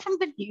is pulled from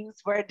the news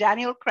where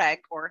Daniel Craig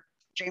or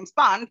James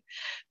Bond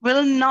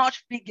will not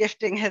be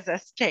gifting his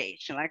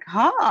estate. I'm like,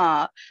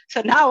 huh.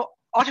 So now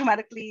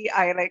automatically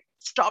I like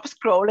stop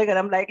scrolling and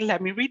I'm like,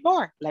 let me read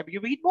more. Let me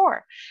read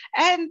more.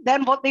 And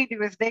then what they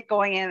do is they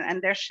go in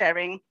and they're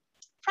sharing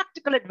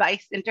practical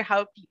advice into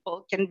how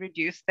people can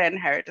reduce their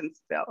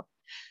inheritance bill.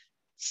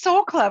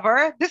 So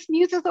clever. This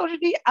news is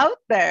already out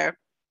there.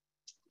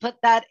 Put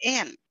that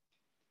in.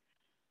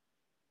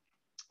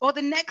 Or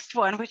the next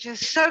one, which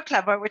is so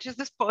clever, which is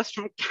this post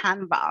from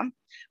Canva,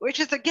 which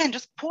is again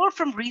just pulled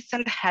from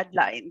recent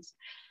headlines.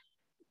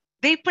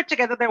 They put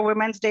together their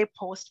Women's Day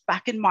post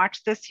back in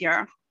March this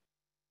year.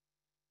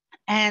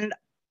 And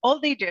all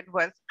they did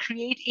was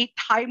create a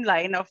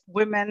timeline of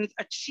women's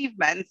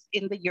achievements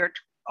in the year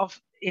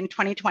in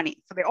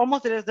 2020. So they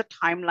almost did it as a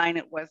timeline.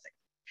 It was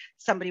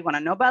somebody won a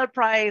Nobel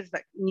Prize,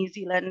 like New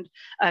Zealand,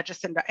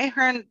 Jacinda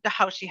Ardern,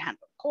 how she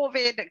handled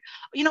COVID,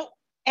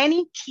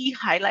 any key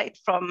highlight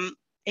from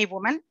a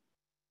woman.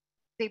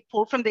 They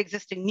pulled from the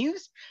existing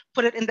news,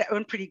 put it in their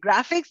own pretty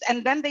graphics,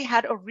 and then they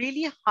had a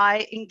really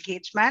high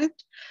engagement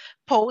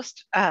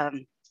post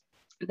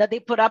that they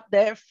put up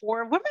there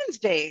for Women's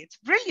Day. It's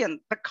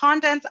brilliant. The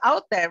content's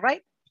out there,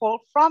 right? Pull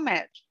from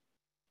it.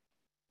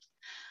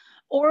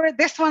 Or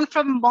this one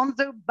from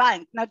Monzo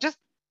Bank. Now, just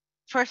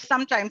for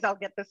sometimes I'll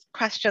get this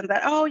question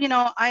that,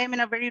 I am in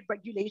a very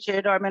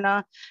regulated or I'm in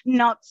a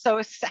not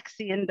so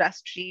sexy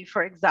industry,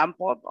 for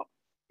example.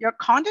 Your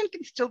content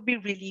can still be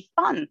really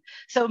fun.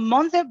 So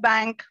Monzo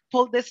Bank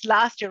pulled this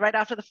last year, right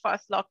after the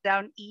first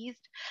lockdown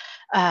eased.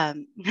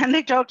 And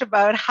they talked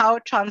about how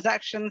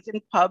transactions in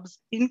pubs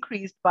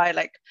increased by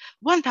like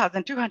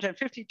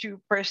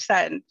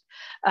 1,252%.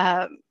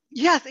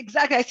 Yes,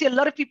 exactly. I see a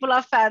lot of people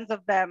are fans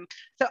of them.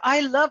 So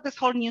I love this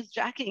whole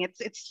newsjacking.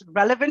 It's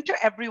relevant to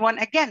everyone.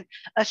 Again,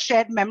 a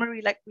shared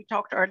memory like we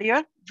talked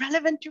earlier,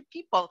 relevant to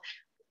people.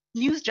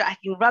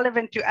 Newsjacking,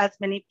 relevant to as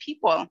many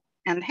people.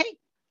 And hey,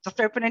 just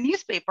open a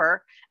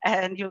newspaper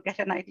and you'll get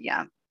an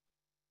idea.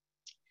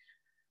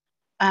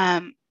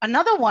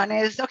 Another one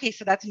is, okay,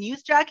 so that's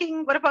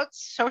newsjacking. What about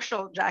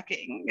social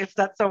jacking, if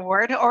that's a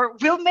word? Or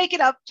we'll make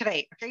it up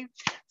today, okay?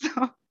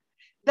 So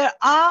there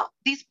are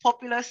these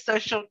popular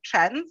social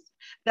trends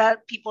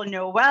that people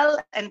know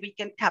well and we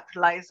can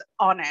capitalize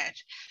on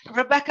it.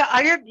 Rebecca,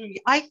 I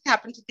agree. I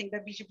happen to think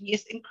that B2B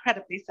is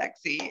incredibly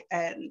sexy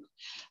and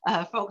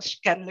folks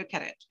can look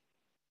at it.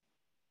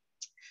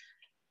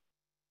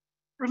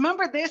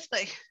 Remember this,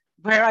 like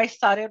where I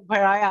started,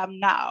 where I am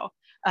now.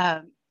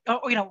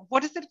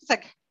 What is it? It's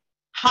like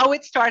how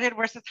it started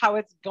versus how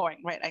it's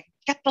going, right? I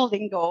get the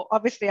lingo.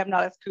 Obviously, I'm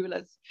not as cool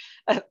as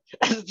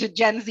the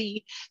Gen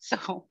Z.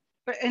 So,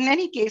 but in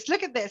any case,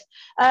 look at this.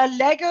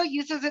 Lego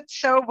uses it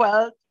so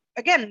well.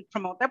 Again,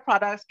 promote their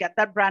products, get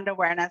that brand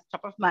awareness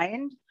top of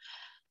mind.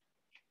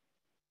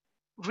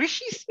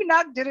 Rishi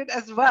Sunak did it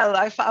as well.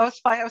 I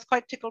was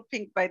quite tickled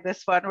pink by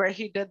this one where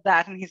he did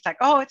that, and he's like,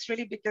 "Oh, it's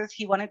really because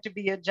he wanted to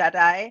be a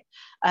Jedi."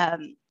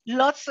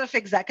 Lots of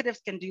executives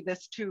can do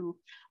this too.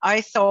 I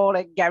saw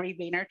like Gary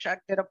Vaynerchuk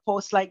did a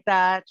post like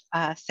that.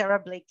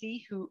 Sarah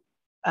Blakely, who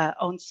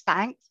owns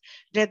Spanx,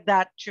 did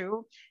that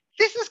too.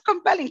 This is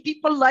compelling.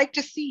 People like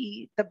to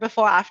see the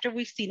before after.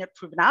 We've seen it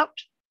proven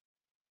out.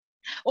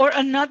 Or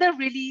another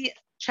really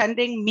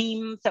trending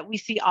memes that we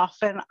see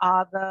often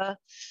are the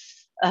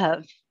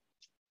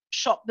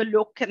shop the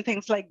look and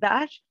things like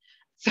that.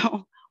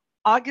 So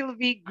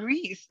Ogilvy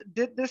Greece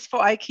did this for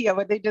IKEA,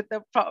 where they did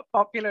the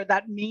popular,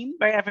 that meme,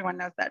 where everyone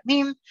knows that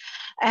meme.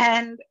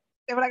 And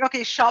they were like,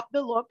 okay, shop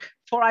the look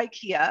for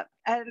IKEA.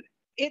 And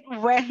it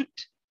went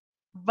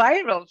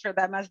viral for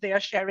them as they are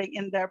sharing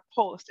in their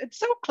post. It's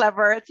so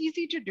clever. It's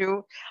easy to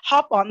do.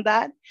 Hop on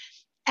that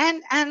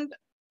and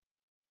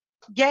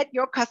get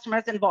your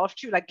customers involved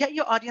too. Like get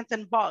your audience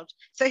involved.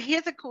 So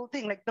here's a cool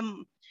thing. Like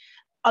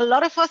a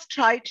lot of us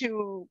try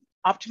to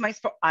optimize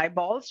for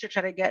eyeballs to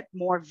try to get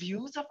more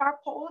views of our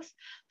posts,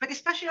 but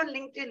especially on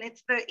LinkedIn,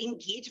 it's the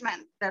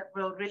engagement that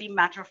will really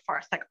matter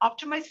first. Like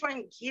optimize for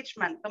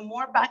engagement. The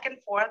more back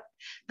and forth,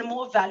 the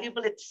more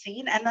valuable it's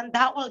seen, and then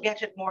that will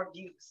get it more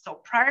views.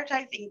 So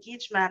prioritize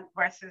engagement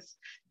versus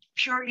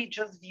purely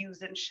just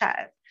views and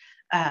shares.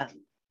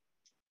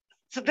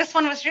 So this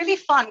one was really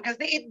fun because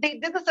they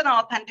did this in an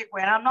authentic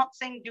way. And I'm not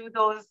saying do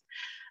those,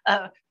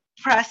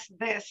 press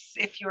this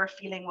if you're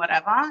feeling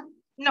whatever.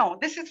 No,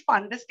 this is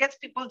fun. This gets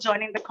people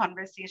joining the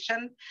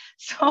conversation.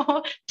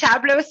 So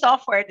Tableau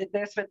software did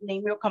this with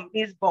Name Your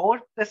Company's Boat.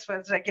 This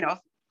was like,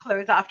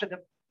 close after the,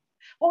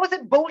 what was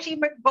it,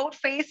 boat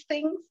face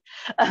things.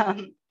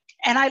 And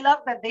I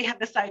love that they have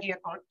this idea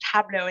called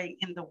tableauing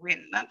in the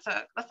wind. That's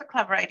a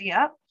clever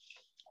idea.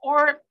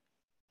 Or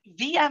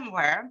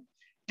VMware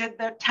did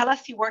the tell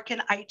us you work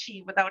in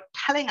IT without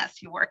telling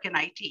us you work in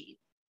IT.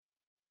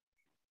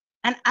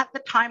 And at the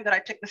time that I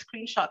took the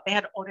screenshot, they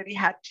had already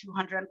had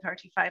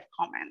 235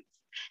 comments.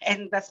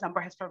 And this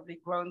number has probably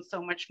grown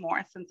so much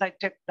more since I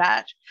took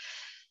that.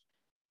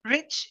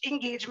 Rich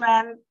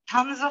engagement,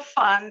 tons of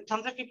fun,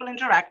 tons of people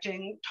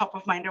interacting, top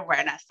of mind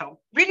awareness. So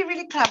really,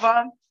 really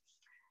clever.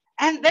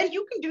 And then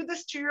you can do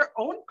this to your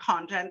own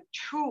content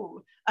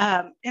too.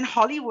 In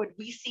Hollywood,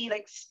 we see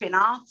like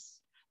spin-offs,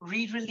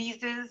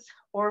 re-releases,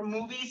 or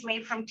movies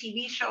made from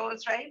TV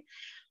shows, right?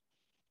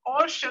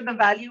 All show the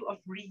value of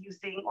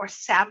reusing or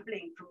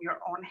sampling from your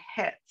own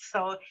hits.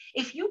 So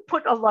if you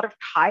put a lot of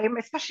time,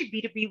 especially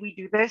B2B, we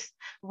do this,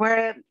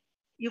 where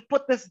you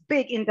put this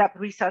big in-depth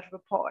research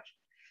report.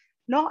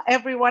 Not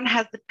everyone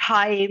has the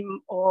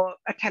time or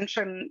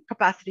attention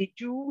capacity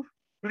to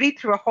read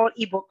through a whole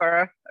ebook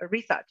or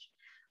research.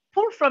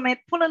 Pull from it,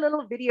 pull a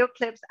little video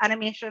clips,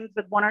 animations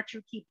with one or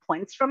two key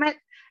points from it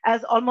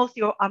as almost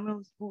your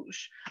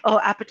amuse-bouche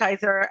or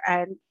appetizer,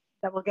 and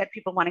that will get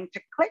people wanting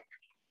to click.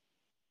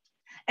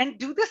 And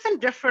do this in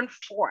different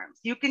forms.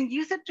 You can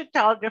use it to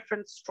tell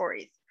different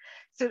stories.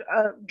 So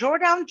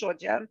Drawdown,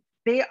 Georgia,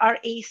 they are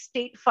a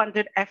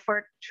state-funded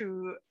effort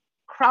to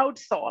crowd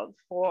solve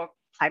for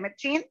climate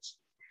change.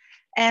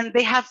 And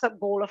they have some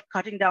goal of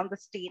cutting down the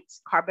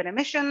state's carbon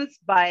emissions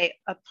by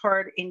a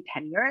third in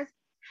 10 years.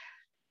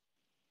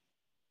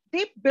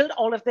 They build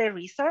all of their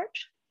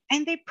research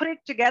and they put it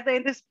together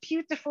in this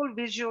beautiful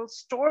visual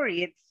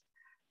story. It's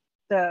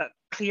the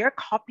clear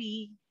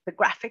copy, the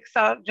graphics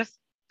are just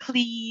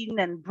clean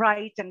and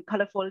bright and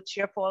colorful,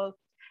 cheerful.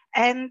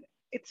 And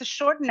it's a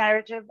short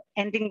narrative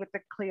ending with a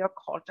clear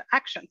call to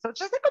action. So it's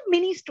just like a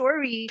mini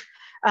story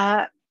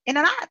in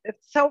an ad.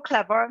 It's so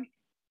clever.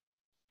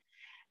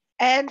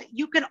 And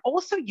you can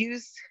also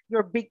use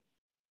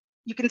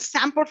you can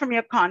sample from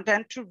your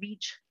content to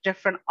reach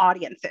different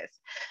audiences.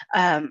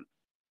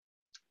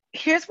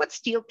 Here's what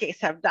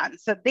Steelcase have done.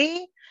 So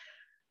they,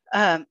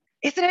 isn't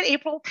it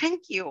April?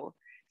 Thank you.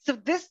 So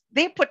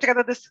they put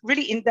together this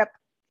really in-depth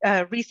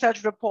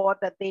research report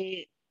that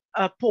they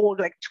polled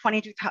like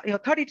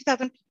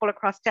 32,000 people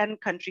across 10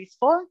 countries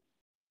for,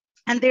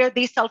 and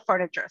they sell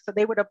furniture. So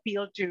they would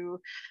appeal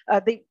to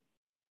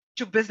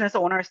business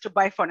owners to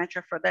buy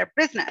furniture for their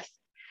business.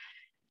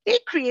 They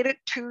created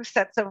 2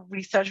 sets of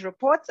research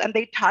reports and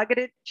they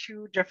targeted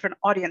 2 different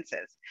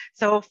audiences.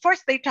 So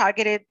first they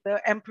targeted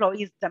the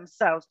employees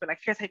themselves, but like,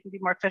 here's how you can be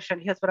more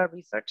efficient. Here's what our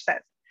research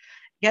says.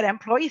 Get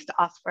employees to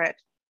ask for it.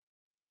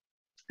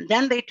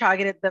 Then they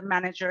targeted the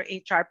manager,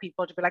 HR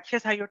people to be like,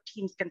 here's how your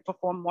teams can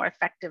perform more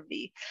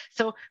effectively.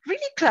 So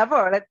really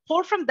clever, like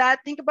pull from that,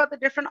 think about the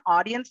different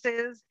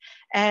audiences,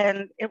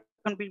 and it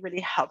can be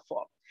really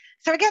helpful.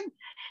 So again,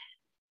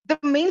 the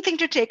main thing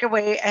to take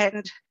away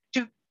and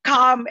to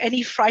calm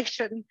any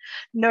frightened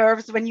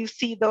nerves when you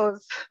see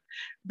those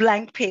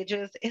blank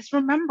pages is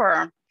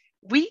remember,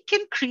 we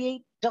can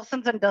create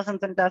dozens and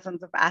dozens and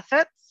dozens of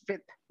assets with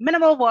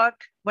minimal work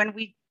when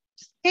we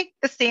just take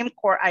the same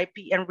core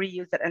IP and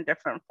reuse it in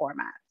different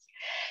formats.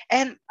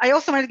 And I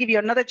also want to give you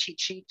another cheat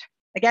sheet.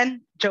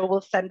 Again, Joe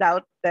will send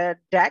out the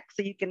deck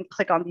so you can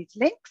click on these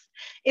links.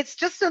 It's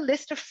just a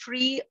list of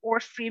free or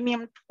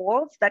freemium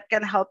tools that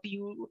can help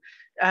you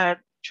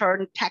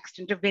turn text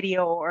into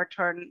video or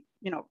turn,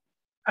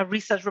 a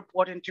research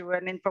report into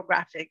an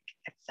infographic,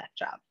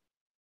 etc.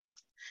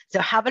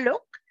 So have a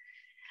look.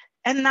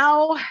 And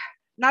now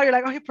you're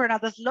like, okay, Purna,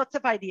 there's lots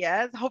of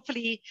ideas.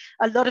 Hopefully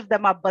a lot of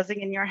them are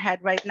buzzing in your head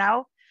right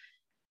now.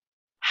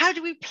 How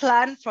do we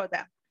plan for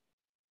them?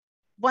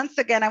 Once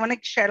again, I want to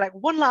share like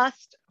one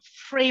last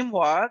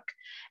framework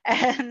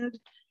and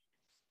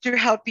to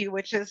help you,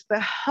 which is the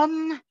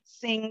hum,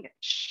 sing,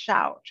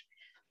 shout.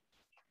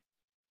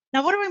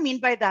 Now, what do I mean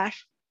by that?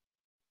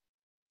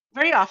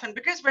 Very often,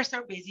 because we're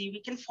so busy,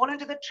 we can fall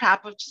into the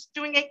trap of just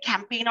doing a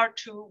campaign or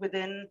 2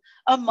 within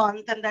a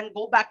month and then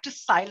go back to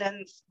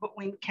silence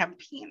between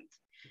campaigns.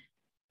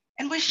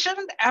 And we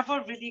shouldn't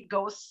ever really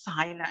go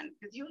silent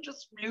because you'll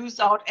just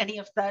lose out any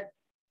of that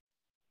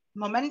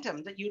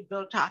momentum that you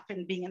built up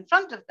in being in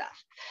front of that.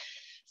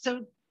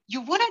 So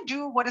you want to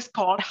do what is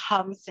called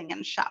hum, sing,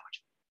 and shout.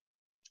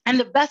 And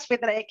the best way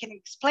that I can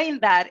explain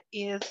that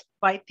is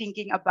by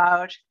thinking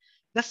about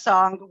the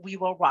song "We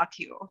Will Rock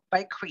You"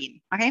 by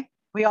Queen. Okay,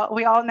 we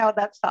all know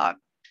that song.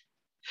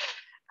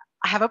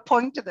 I have a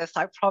point to this,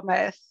 I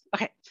promise.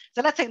 Okay,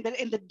 so let's say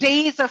in the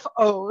days of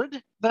old,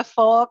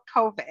 before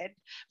COVID,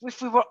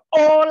 if we were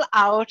all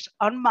out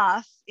en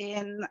masse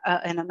in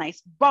a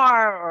nice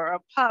bar or a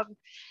pub,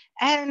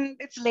 and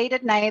it's late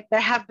at night,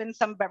 there have been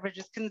some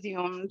beverages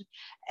consumed,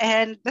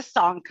 and the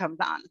song comes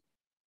on.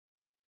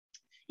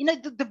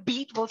 The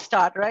beat will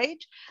start,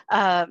 right?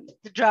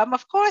 The drum,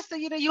 of course,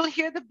 you'll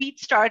hear the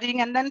beat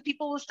starting, and then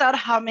people will start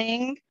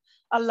humming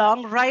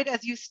along right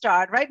as you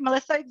start, right?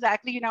 Melissa,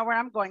 exactly, you know where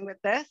I'm going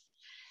with this.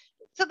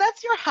 So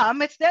that's your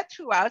hum. It's there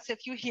throughout. So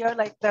if you hear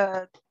like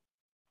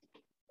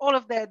all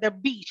of their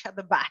beat at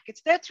the back,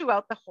 it's there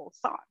throughout the whole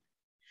song.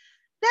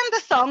 Then the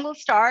song will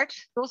start.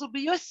 Those will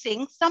be your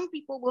sing. Some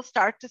people will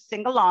start to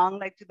sing along,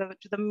 like to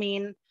the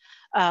main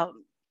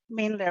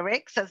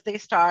lyrics as they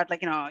start,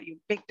 like, you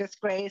big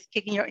disgrace,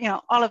 kicking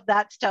your, all of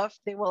that stuff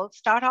they will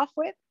start off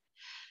with.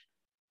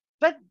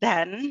 But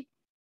then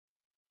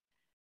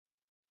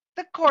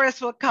the chorus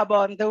will come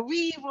on, the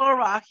 "We Will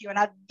Rock You." And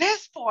at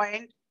this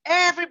point,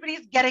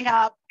 everybody's getting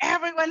up,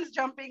 everyone's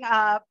jumping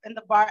up in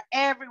the bar,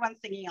 everyone's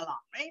singing along,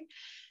 right?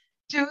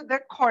 To the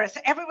chorus.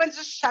 Everyone's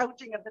just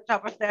shouting at the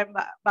top of their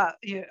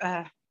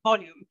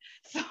volume.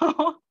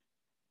 So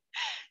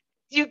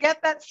you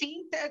get that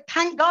scene.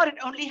 Thank God it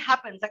only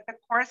happens like the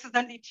chorus is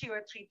only 2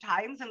 or 3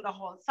 times in the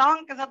whole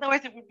song, because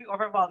otherwise it would be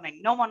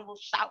overwhelming. No one will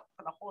shout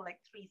for the whole like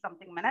 3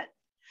 something minutes.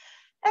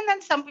 And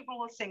then some people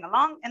will sing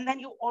along, and then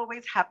you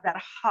always have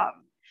that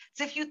hum.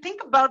 So if you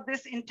think about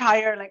this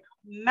entire like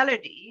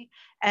melody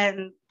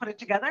and put it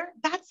together,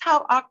 that's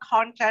how our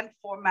content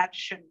format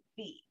should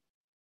be.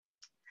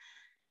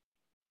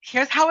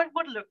 Here's how it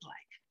would look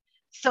like.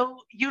 So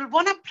you'll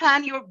want to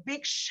plan your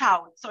big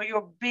shouts or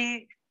your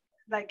big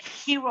like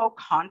hero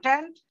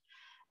content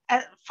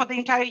for the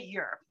entire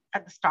year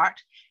at the start.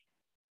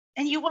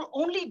 And you will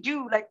only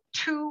do like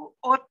 2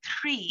 or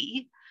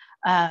 3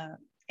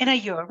 in a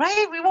year,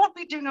 right? We won't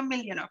be doing a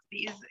million of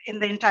these in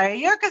the entire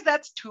year because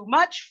that's too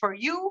much for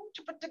you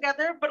to put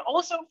together, but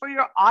also for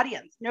your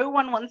audience. No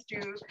one wants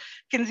to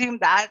consume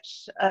that.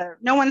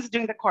 No one's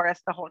doing the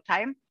chorus the whole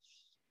time.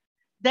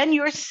 Then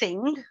your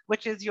sing,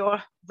 which is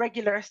your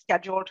regular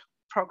scheduled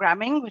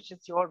programming, which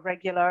is your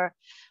regular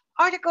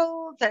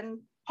articles and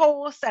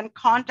posts and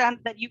content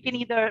that you can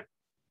either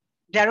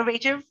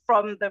derivative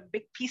from the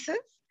big pieces.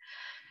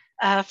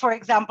 For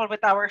example,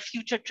 with our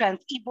Future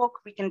Trends ebook,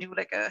 we can do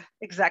like a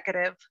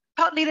executive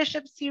thought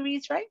leadership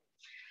series, right?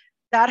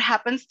 That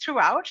happens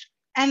throughout.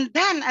 And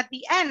then at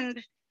the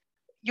end,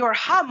 your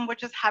hum,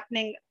 which is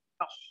happening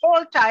the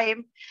whole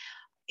time,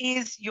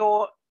 is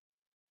your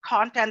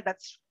content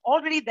that's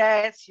already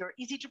there. It's you're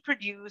easy to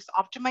produce,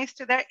 optimized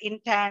to their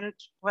intent,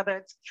 whether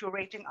it's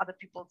curating other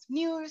people's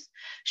news,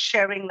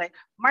 sharing like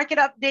market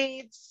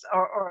updates,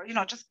 or you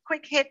know, just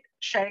quick hit,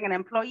 sharing an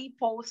employee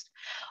post,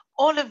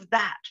 all of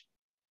that.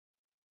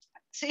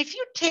 So if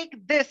you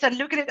take this and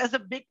look at it as a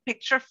big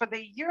picture for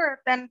the year,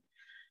 then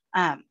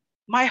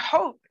my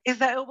hope is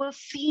that it will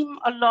seem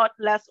a lot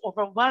less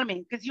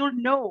overwhelming because you'll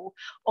know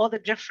all the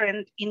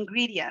different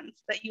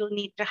ingredients that you'll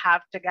need to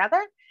have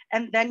together,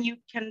 and then you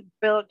can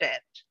build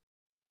it.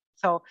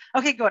 So,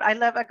 okay, good. I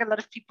love like a lot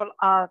of people.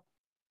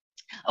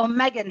 Oh,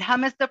 Megan,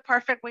 hum is the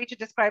perfect way to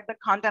describe the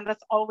content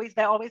that's always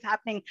there, always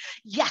happening.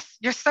 Yes,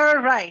 you're so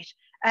right.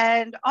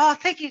 And oh,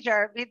 thank you,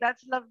 Jeremy.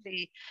 That's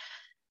lovely.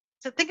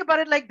 So think about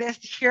it like this.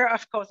 Here,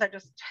 of course, I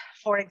just,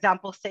 for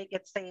example's sake,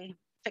 it's a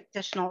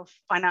fictional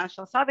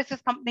financial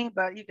services company,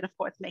 but you can, of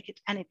course, make it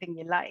anything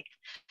you like.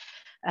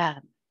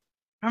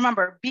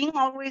 Remember, being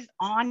always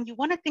on, you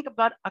want to think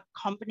about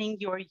accompanying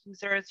your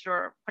users,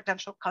 your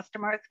potential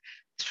customers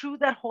through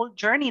that whole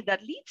journey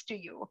that leads to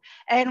you.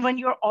 And when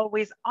you're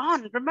always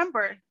on,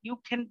 remember, you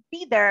can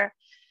be there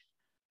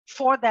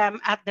for them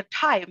at the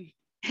time,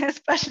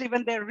 especially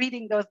when they're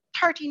reading those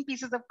 13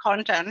 pieces of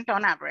content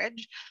on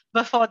average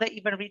before they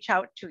even reach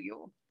out to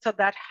you. So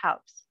that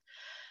helps.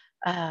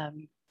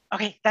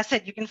 Okay, that's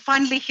it. You can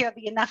finally hear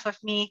the enough of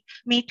me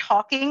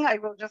talking. I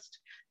will just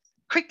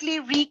quickly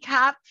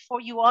recap for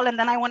you all, and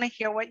then I want to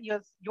hear what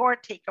your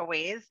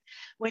takeaways,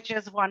 which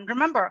is one,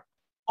 remember,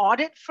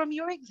 audit from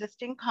your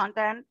existing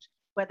content,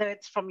 whether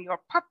it's from your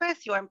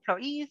purpose, your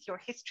employees, your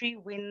history,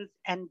 wins,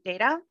 and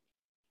data.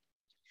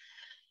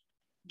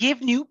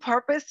 Give new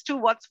purpose to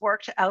what's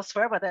worked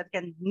elsewhere, whether it's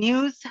again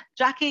news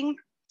jacking,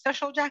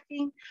 social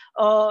jacking,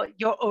 or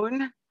your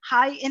own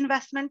high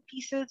investment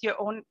pieces, your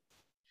own,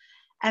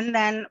 and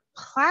then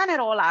plan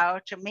it all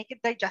out to make it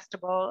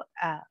digestible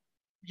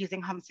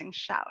using Hum Sing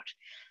Shout.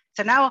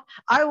 So now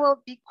I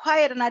will be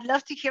quiet, and I'd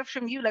love to hear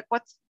from you. Like,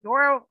 what's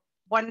your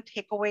one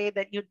takeaway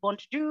that you'd want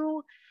to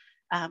do,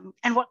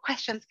 and what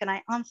questions can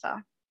I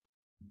answer?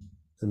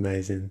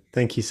 Amazing.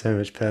 Thank you so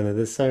much, Purna.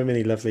 There's so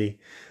many lovely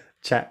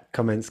chat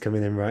comments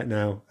coming in right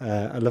now.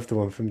 I love the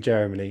one from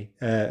Jeremy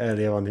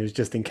earlier on, who's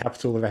just in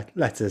capital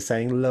letters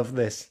saying, "Love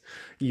this,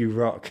 you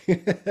rock."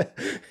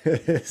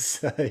 It's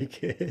so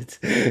good.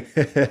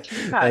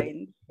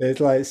 Kind. It's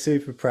like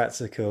super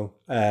practical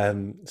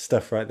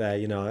stuff right there.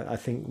 You know, I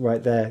think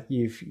right there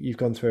you've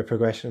gone through a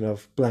progression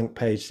of blank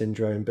page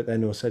syndrome, but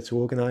then also to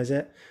organize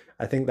it.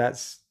 I think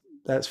that's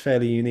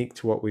fairly unique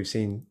to what we've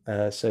seen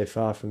so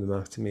far from the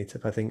marketing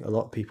meetup. I think a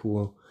lot of people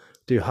will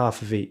do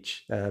half of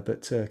each,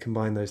 but to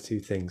combine those two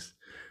things,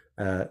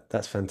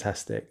 that's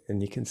fantastic. And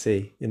you can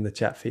see in the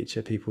chat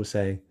feature people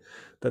saying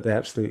that they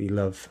absolutely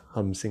love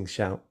Hum Sing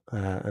Shout,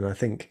 and I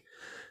think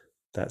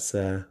that's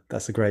a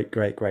great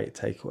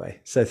takeaway.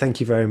 So thank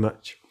you very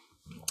much.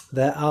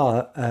 There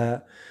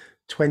are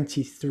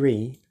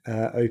 23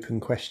 open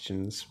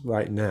questions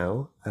right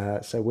now,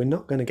 so we're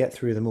not going to get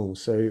through them all.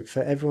 So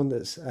for everyone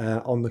that's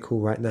on the call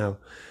right now,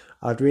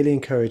 I'd really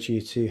encourage you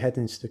to head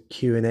into the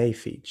Q&A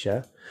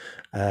feature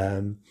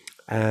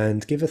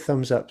and give a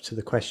thumbs up to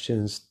the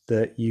questions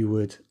that you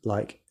would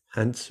like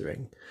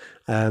answering.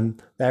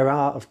 There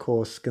are, of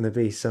course, going to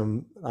be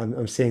some,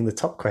 I'm seeing the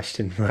top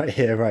question right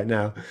here, right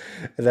now.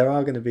 There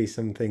are going to be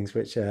some things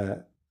which,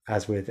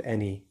 as with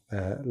any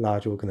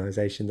large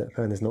organization, that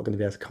Purna is not going to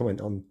be able to comment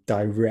on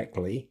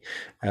directly.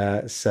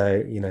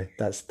 So, you know,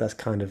 that's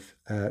kind of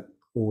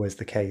always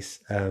the case,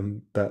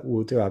 but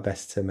we'll do our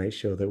best to make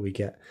sure that we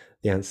get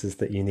the answers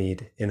that you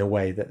need in a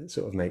way that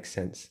sort of makes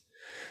sense.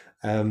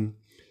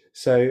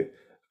 So,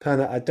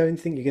 Purna, I don't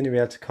think you're going to be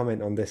able to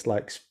comment on this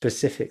like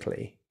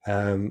specifically,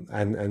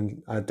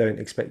 and I don't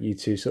expect you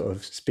to sort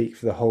of speak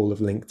for the whole of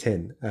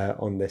LinkedIn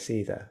on this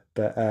either.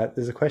 But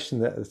there's a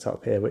question at the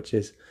top here, which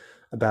is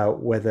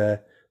about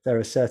whether there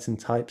are certain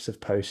types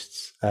of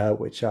posts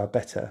which are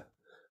better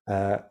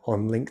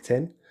on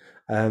LinkedIn.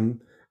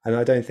 And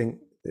I don't think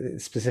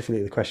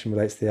specifically the question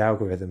relates to the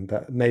algorithm,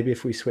 but maybe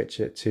if we switch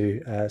it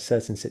to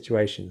certain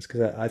situations,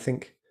 because I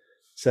think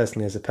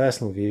certainly as a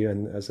personal view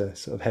and as a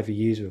sort of heavy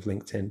user of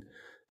LinkedIn,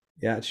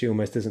 it actually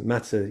almost doesn't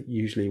matter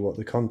usually what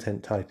the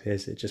content type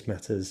is. It just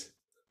matters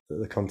that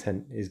the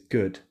content is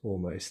good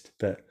almost.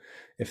 But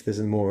if there's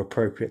a more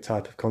appropriate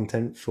type of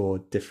content for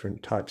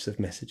different types of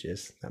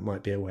messages, that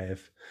might be a way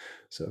of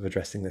sort of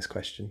addressing this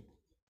question.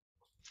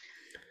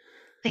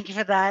 Thank you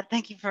for that.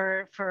 Thank you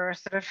for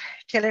sort of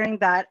tailoring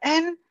that.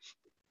 And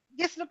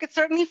yes, look, it's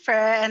certainly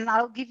fair. And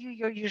I'll give you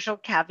your usual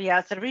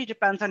caveats. It really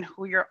depends on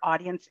who your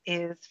audience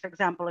is. For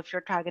example, if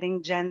you're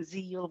targeting Gen Z,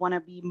 you'll want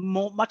to be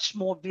much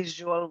more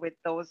visual with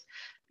those,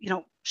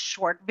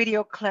 short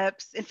video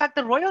clips. In fact,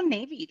 the Royal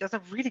Navy does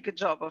a really good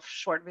job of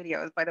short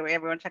videos, by the way,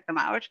 everyone check them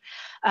out,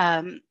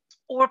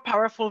 or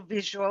powerful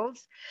visuals.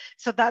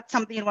 So that's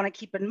something you want to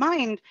keep in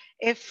mind.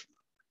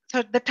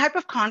 So the type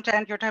of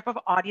content, your type of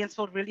audience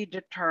will really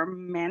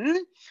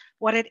determine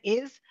what it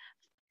is.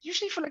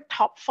 Usually for like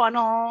top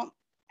funnel,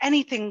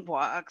 anything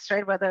works,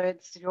 right? Whether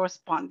it's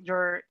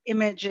your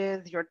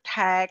images, your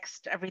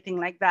text, everything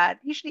like that.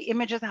 Usually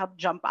images help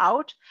jump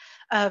out.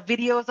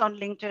 Videos on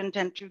LinkedIn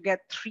tend to get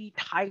 3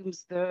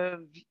 times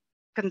the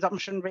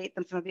consumption rate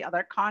than some of the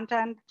other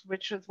content,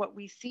 which is what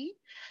we see.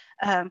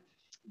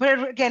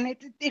 But again,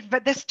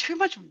 but there's too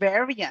much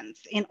variance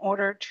in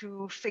order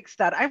to fix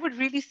that. I would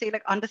really say,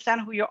 like,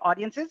 understand who your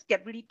audience is,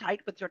 get really tight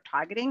with your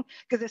targeting,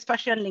 because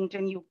especially on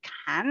LinkedIn, you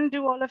can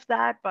do all of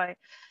that by,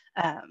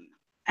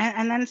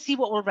 and then see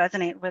what will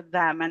resonate with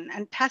them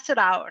and test it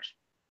out.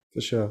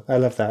 For sure. I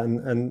love that.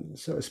 And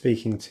sort of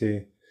speaking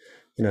to,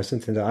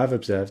 something that I've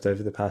observed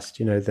over the past,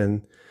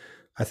 then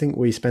I think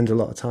we spend a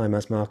lot of time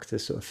as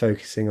marketers sort of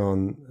focusing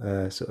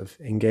on sort of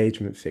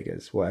engagement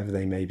figures, whatever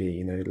they may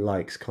be,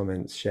 likes,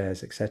 comments,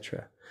 shares,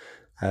 etc.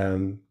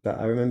 But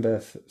I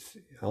remember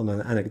on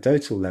an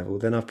anecdotal level,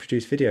 then I've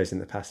produced videos in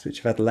the past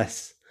which have had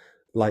less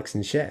likes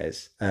and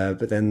shares.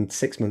 But then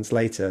 6 months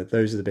later,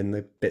 those have been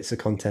the bits of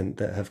content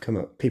that have come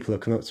up. People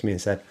have come up to me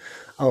and said,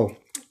 "Oh,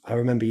 I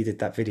remember you did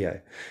that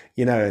video,"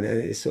 and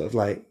it's sort of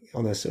like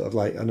on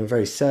a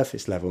very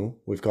surface level,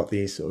 we've got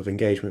these sort of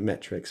engagement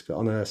metrics, but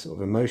on a sort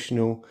of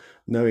emotional,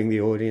 knowing the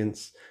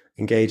audience,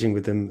 engaging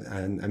with them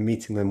and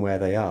meeting them where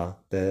they are,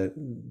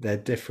 they're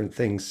different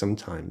things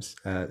sometimes.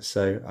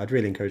 So I'd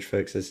really encourage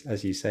folks,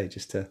 as you say,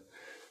 just to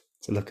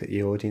look at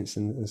your audience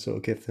and sort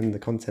of give them the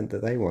content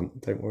that they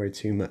want. Don't worry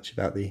too much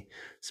about the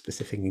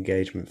specific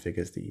engagement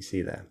figures that you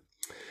see there.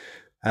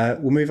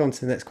 We'll move on to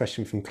the next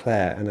question from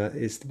Claire, and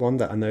it's one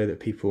that I know that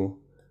people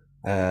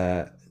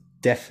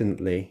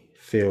definitely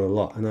feel a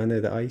lot, and I know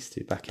that I used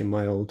to back in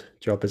my old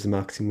job as a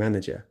marketing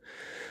manager.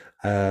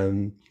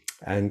 And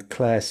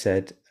Claire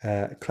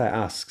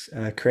asks,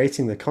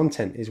 creating the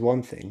content is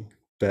one thing,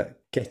 but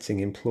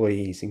getting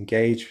employees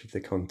engaged with the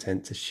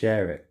content to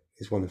share it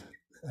is one of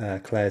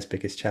Claire's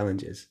biggest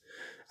challenges.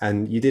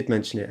 And you did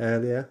mention it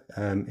earlier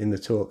in the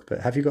talk,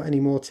 but have you got any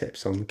more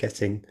tips on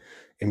getting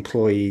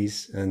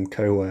employees and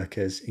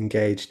co-workers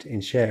engaged in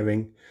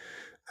sharing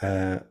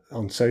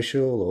on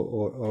social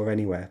or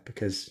anywhere?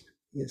 Because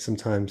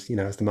sometimes,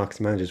 as the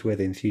marketing managers, we're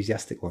the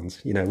enthusiastic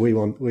ones. We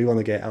want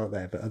to get out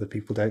there, but other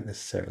people don't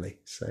necessarily.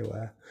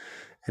 So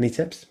any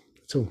tips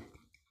at all?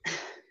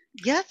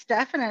 Yes,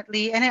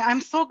 definitely. And I'm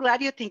so glad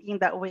you're thinking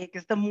that way,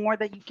 because the more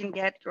that you can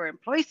get your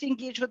employees to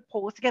engage with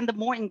posts, again, the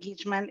more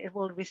engagement it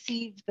will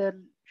receive. The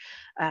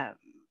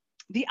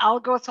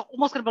algo is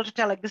almost going to be able to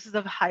tell, like, this is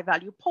a high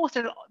value post.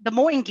 And the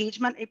more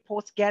engagement a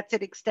post gets,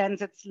 it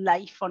extends its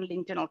life on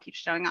LinkedIn or keeps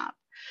showing up.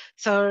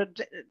 So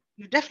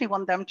you definitely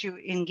want them to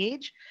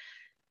engage.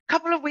 A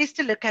couple of ways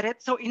to look at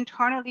it. So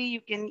internally,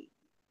 you can,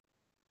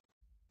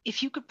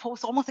 if you could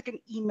post almost like an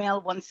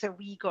email once a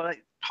week, or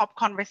like top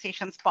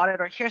conversation spotted,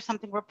 or here's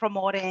something we're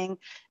promoting.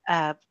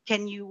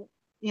 Can you,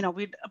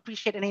 we'd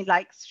appreciate any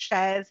likes,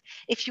 shares.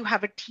 If you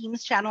have a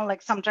Teams channel,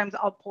 like sometimes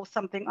I'll post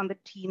something on the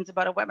Teams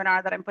about a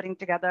webinar that I'm putting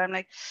together. I'm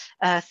like,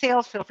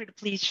 sales, feel free to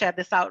please share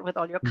this out with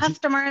all your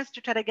customers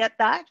to try to get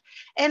that.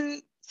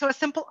 And so a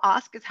simple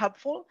ask is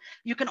helpful.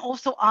 You can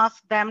also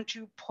ask them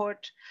to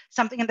put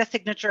something in the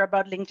signature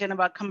about LinkedIn,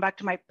 about come back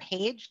to my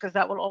page, because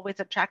that will always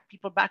attract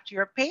people back to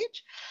your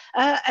page.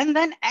 And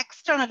then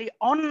externally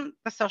on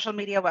the social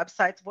media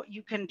websites, what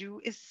you can do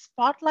is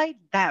spotlight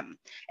them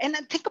and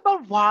think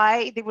about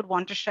why they would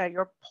want to share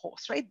your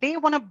post, right? They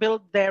want to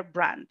build their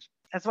brand.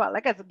 as well.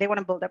 Like, as they want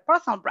to build their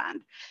personal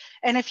brand.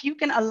 And if you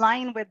can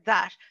align with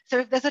that, so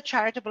if there's a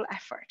charitable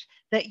effort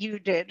that you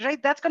did,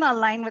 right, that's going to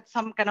align with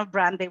some kind of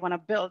brand they want to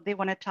build. They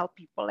want to tell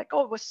people like,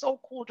 oh, it was so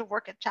cool to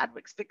work at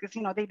Chadwick's because,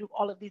 you know, they do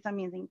all of these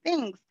amazing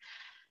things.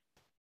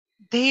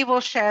 They will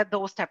share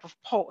those type of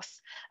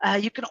posts.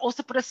 You can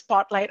also put a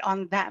spotlight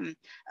on them.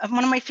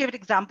 One of my favorite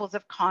examples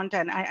of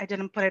content, I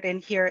didn't put it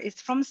in here,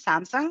 is from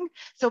Samsung.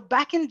 So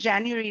back in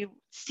January,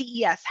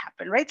 CES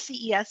happened, right?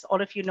 CES,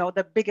 all of you know,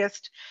 the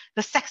biggest,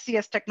 the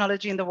sexiest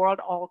technology in the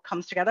world all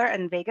comes together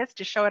in Vegas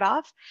to show it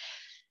off.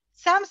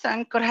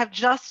 Samsung could have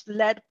just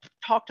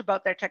talked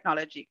about their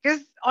technology,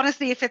 because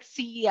honestly, if it's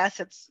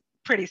CES, it's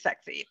pretty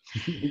sexy.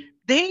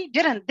 They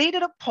didn't. They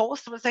did a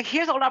post. It was like,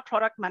 here's all our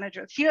product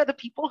managers. Here are the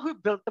people who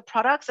built the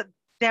products, and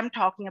them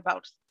talking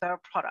about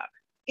their product.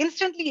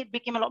 Instantly, it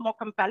became a lot more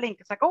compelling.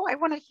 It's like, oh, I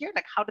want to hear,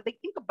 like, how do they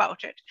think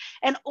about it?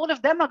 And all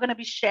of them are going to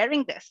be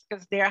sharing this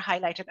because they're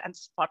highlighted and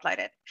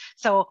spotlighted.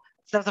 So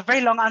that was a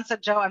very long answer,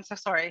 Joe. I'm so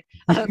sorry.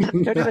 Go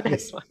to the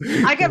next one.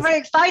 I get very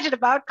excited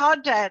about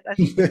content, as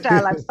you can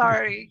tell. I'm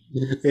sorry.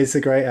 It's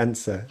a great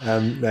answer.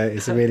 No,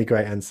 it's a really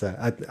great answer.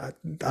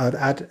 I'd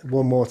add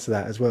one more to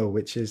that as well,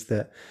 which is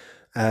that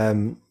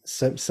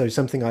so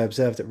something I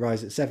observed at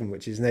Rise at 7,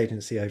 which is an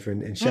agency over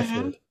in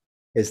Sheffield,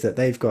 is that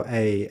they've got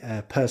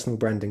a personal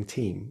branding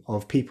team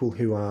of people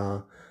who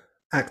are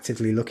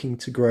actively looking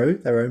to grow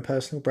their own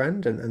personal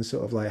brand and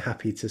sort of like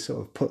happy to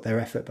sort of put their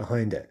effort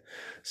behind it.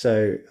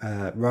 So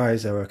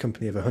Rise are a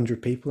company of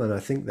 100 people, and I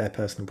think their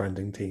personal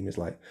branding team is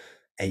like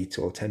 8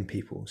 or 10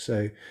 people.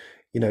 So,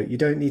 you know, you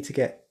don't need to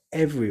get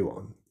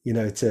everyone, you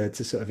know,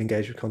 to sort of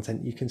engage with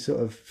content. You can sort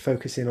of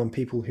focus in on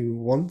people who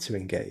want to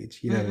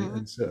engage, you know,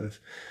 and sort of,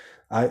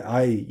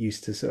 I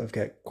used to sort of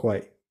get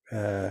quite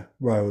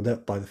riled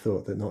up by the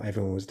thought that not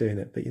everyone was doing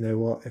it, but you know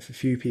what, if a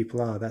few people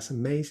are, that's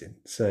amazing.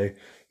 So,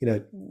 you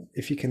know,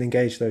 if you can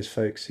engage those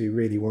folks who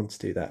really want to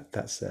do that,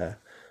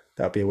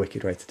 that'll be a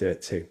wicked way to do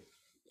it too.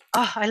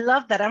 Oh, I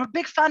love that. I'm a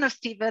big fan of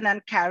Stephen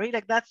and Carrie.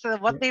 Like, that's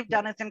what they've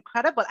done is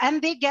incredible. And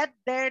they get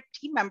their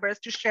team members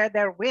to share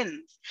their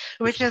wins,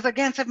 which is,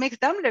 again, so it makes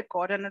them look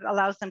good and it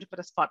allows them to put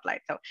a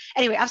spotlight. So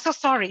anyway, I'm so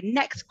sorry.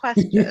 Next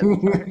question.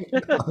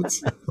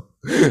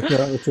 Not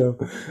at all.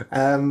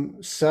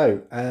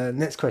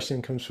 Next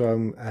question comes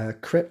from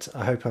Crypt.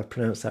 I hope I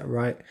pronounced that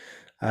right.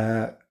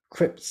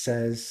 Crypt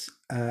says,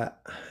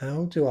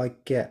 how do I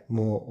get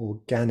more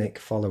organic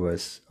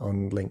followers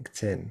on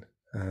LinkedIn?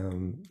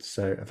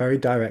 So a very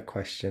direct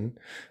question,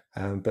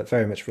 but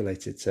very much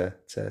related to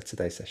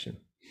today's session.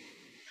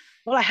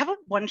 Well, I have a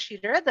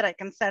one-sheeter that I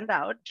can send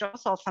out. Joe,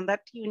 so I'll send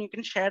that to you and you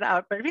can share it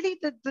out. But really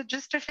the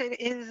gist of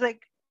it is,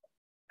 like,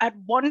 at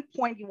one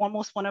point, you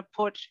almost want to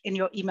put in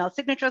your email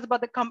signatures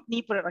about the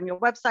company, put it on your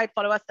website,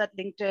 follow us at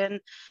LinkedIn,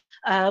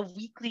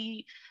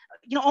 weekly,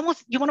 you know,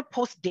 almost you want to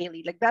post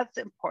daily. Like, that's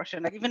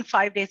important. Like, even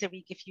 5 days a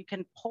week, if you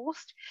can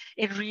post,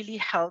 it really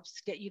helps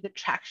get you the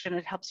traction.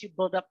 It helps you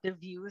build up the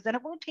views, and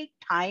it will take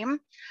time.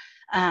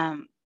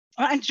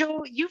 And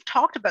Joe, you've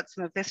talked about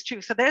some of this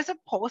too. So there's a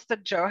post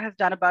that Joe has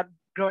done about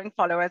growing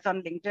followers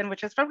on LinkedIn,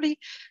 which is probably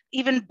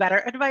even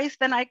better advice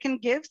than I can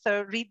give.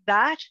 So read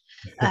that.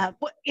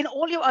 But in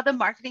all your other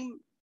marketing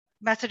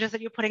messages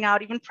that you're putting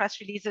out, even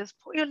press releases,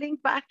 put your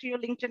link back to your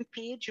LinkedIn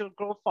page. You'll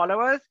grow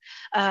followers.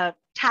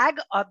 Tag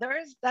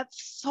others.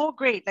 That's so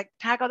great. Like,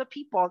 tag other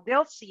people.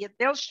 They'll see it.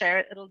 They'll share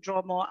it. It'll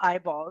draw more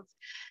eyeballs.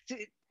 So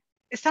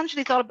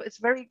essentially, it's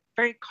very,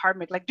 very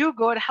karmic. Like, do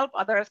good, help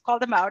others, call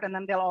them out, and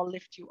then they'll all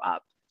lift you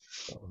up.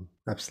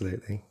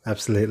 Absolutely.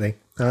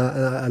 And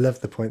I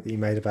love the point that you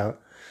made about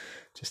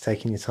just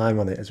taking your time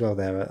on it as well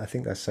there. I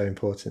think that's so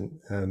important.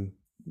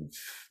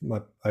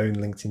 My own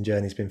LinkedIn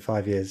journey has been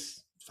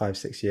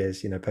 5-6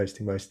 years, you know,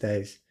 posting most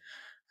days.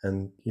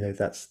 And, you know,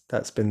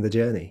 that's been the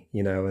journey,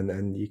 you know,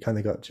 and you kind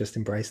of got just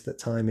embrace that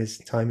time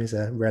is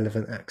a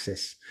relevant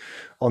axis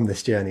on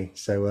this journey.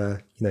 So,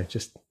 you know,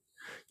 just,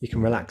 you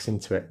can relax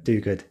into it, do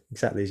good.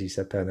 Exactly as you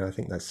said, Purna. I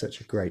think that's such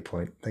a great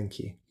point. Thank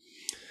you.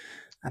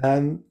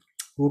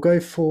 We'll go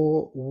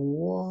for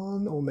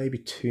one or maybe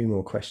two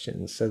more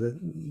questions. So the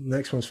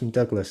next one's from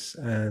Douglas,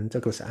 and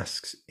Douglas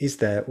asks, is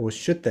there or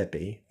should there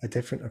be a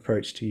different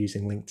approach to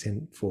using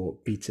LinkedIn for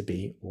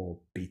B2B or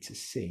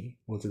B2C,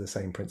 or do the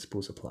same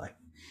principles apply?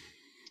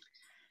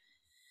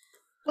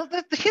 Well,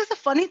 here's the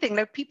funny thing.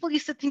 Like, people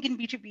used to think in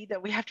B2B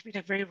that we have to be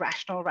very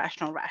rational,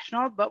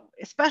 but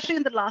especially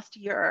in the last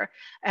year,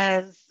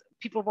 as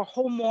people were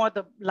home more,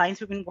 the lines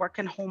between work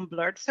and home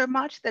blurred so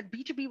much that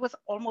B2B was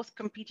almost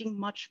competing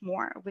much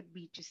more with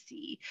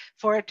B2C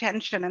for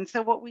attention. And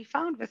so what we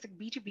found was that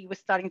B2B was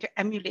starting to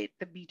emulate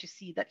the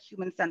B2C, that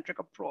human-centric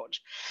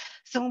approach.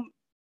 So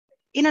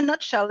in a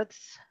nutshell,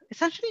 it's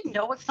essentially,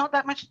 no, it's not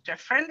that much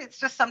different. It's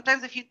just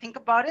sometimes if you think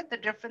about it, the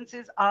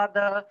differences are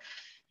the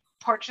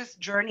purchase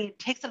journey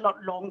takes a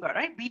lot longer,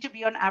 right?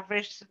 B2B on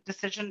average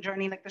decision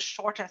journey, like the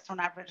shortest on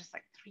average is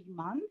like 3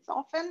 months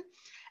often.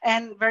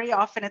 And very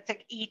often it's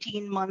like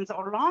 18 months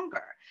or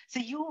longer. So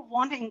you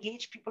want to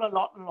engage people a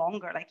lot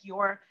longer. Like,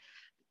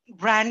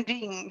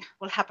 branding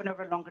will happen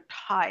over a longer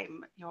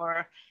time.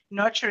 Your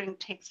nurturing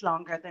takes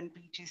longer than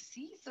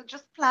B2C. So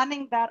just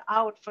planning that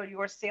out for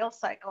your sales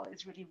cycle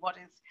is really what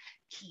is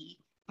key.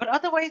 But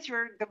otherwise,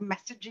 the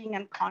messaging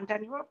and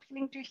content, you're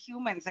appealing to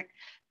humans, like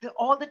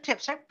all the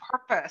tips, like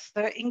purpose,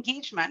 the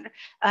engagement,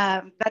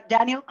 that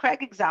Daniel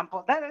Craig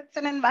example, that it's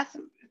an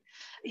investment.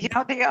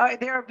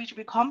 They're a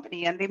B2B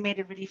company and they made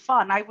it really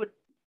fun. I would,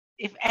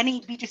 if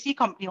any B2C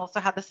company also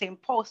had the same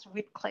post,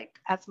 we'd click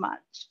as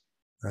much.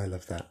 I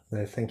love that.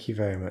 No, thank you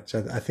very much.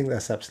 I think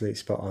that's absolutely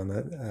spot on.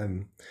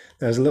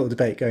 There was a little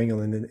debate going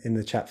on in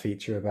the chat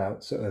feature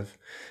about sort of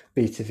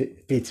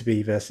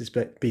B2B versus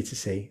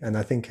B2C, and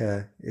I think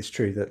it's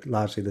true that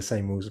largely the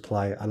same rules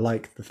apply. I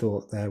like the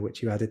thought there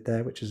which you added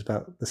there, which is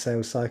about the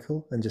sales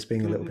cycle and just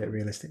being a little bit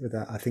realistic with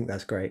that. I think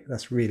that's great.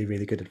 That's really,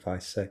 really good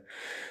advice. So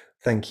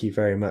thank you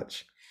very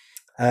much.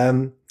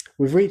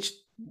 We've reached,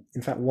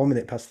 in fact, 1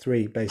 minute past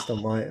 3 based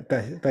on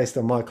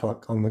my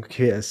clock on the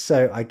computer.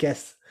 So I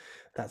guess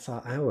that's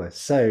our hour.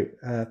 So,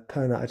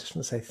 Purna, I just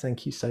want to say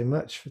thank you so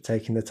much for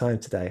taking the time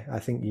today. I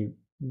think you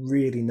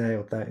really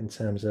nailed that in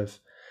terms of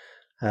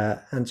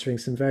answering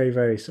some very,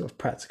 very sort of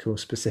practical,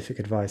 specific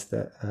advice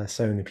that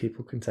so many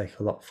people can take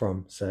a lot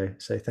from. So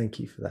thank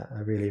you for that. I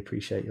really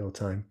appreciate your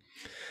time.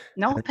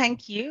 No,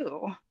 thank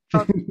you.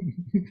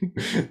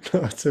 Not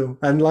at all.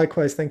 And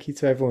likewise, thank you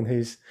to everyone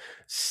who's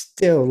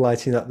still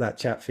lighting up that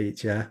chat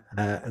feature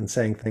and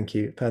saying thank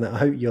you. Purna, I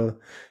hope you're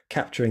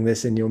capturing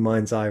this in your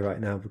mind's eye right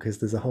now, because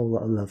there's a whole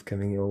lot of love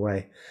coming your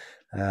way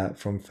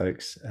from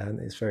folks, and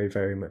it's very,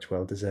 very much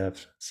well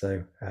deserved.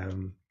 So,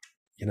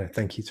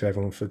 thank you to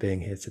everyone for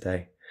being here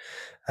today.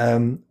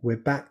 We're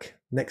back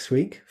next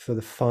week for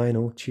the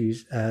final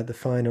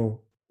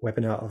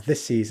webinar of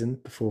this season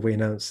before we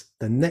announce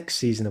the next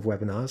season of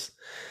webinars.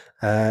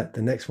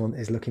 The next one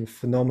is looking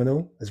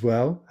phenomenal as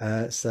well.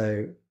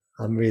 So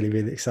I'm really,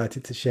 really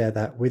excited to share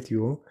that with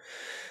you all.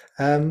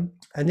 And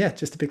yeah,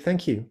 just a big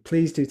thank you.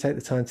 Please do take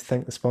the time to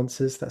thank the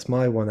sponsors. That's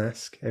my one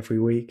ask every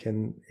week.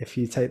 And if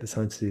you take the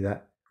time to do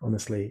that,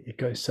 honestly, it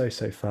goes so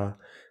far.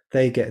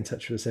 They get in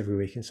touch with us every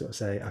week and sort of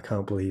say, I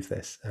can't believe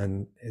this.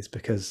 And it's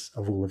because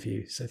of all of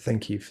you. So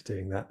thank you for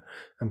doing that.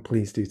 And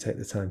please do take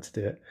the time to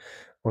do it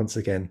once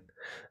again.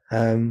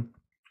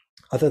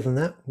 Other than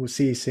that, we'll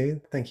see you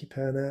soon. Thank you,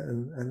 Purna,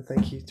 and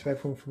thank you to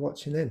everyone for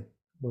watching in.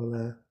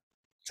 We'll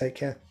take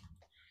care.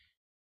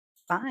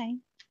 Bye.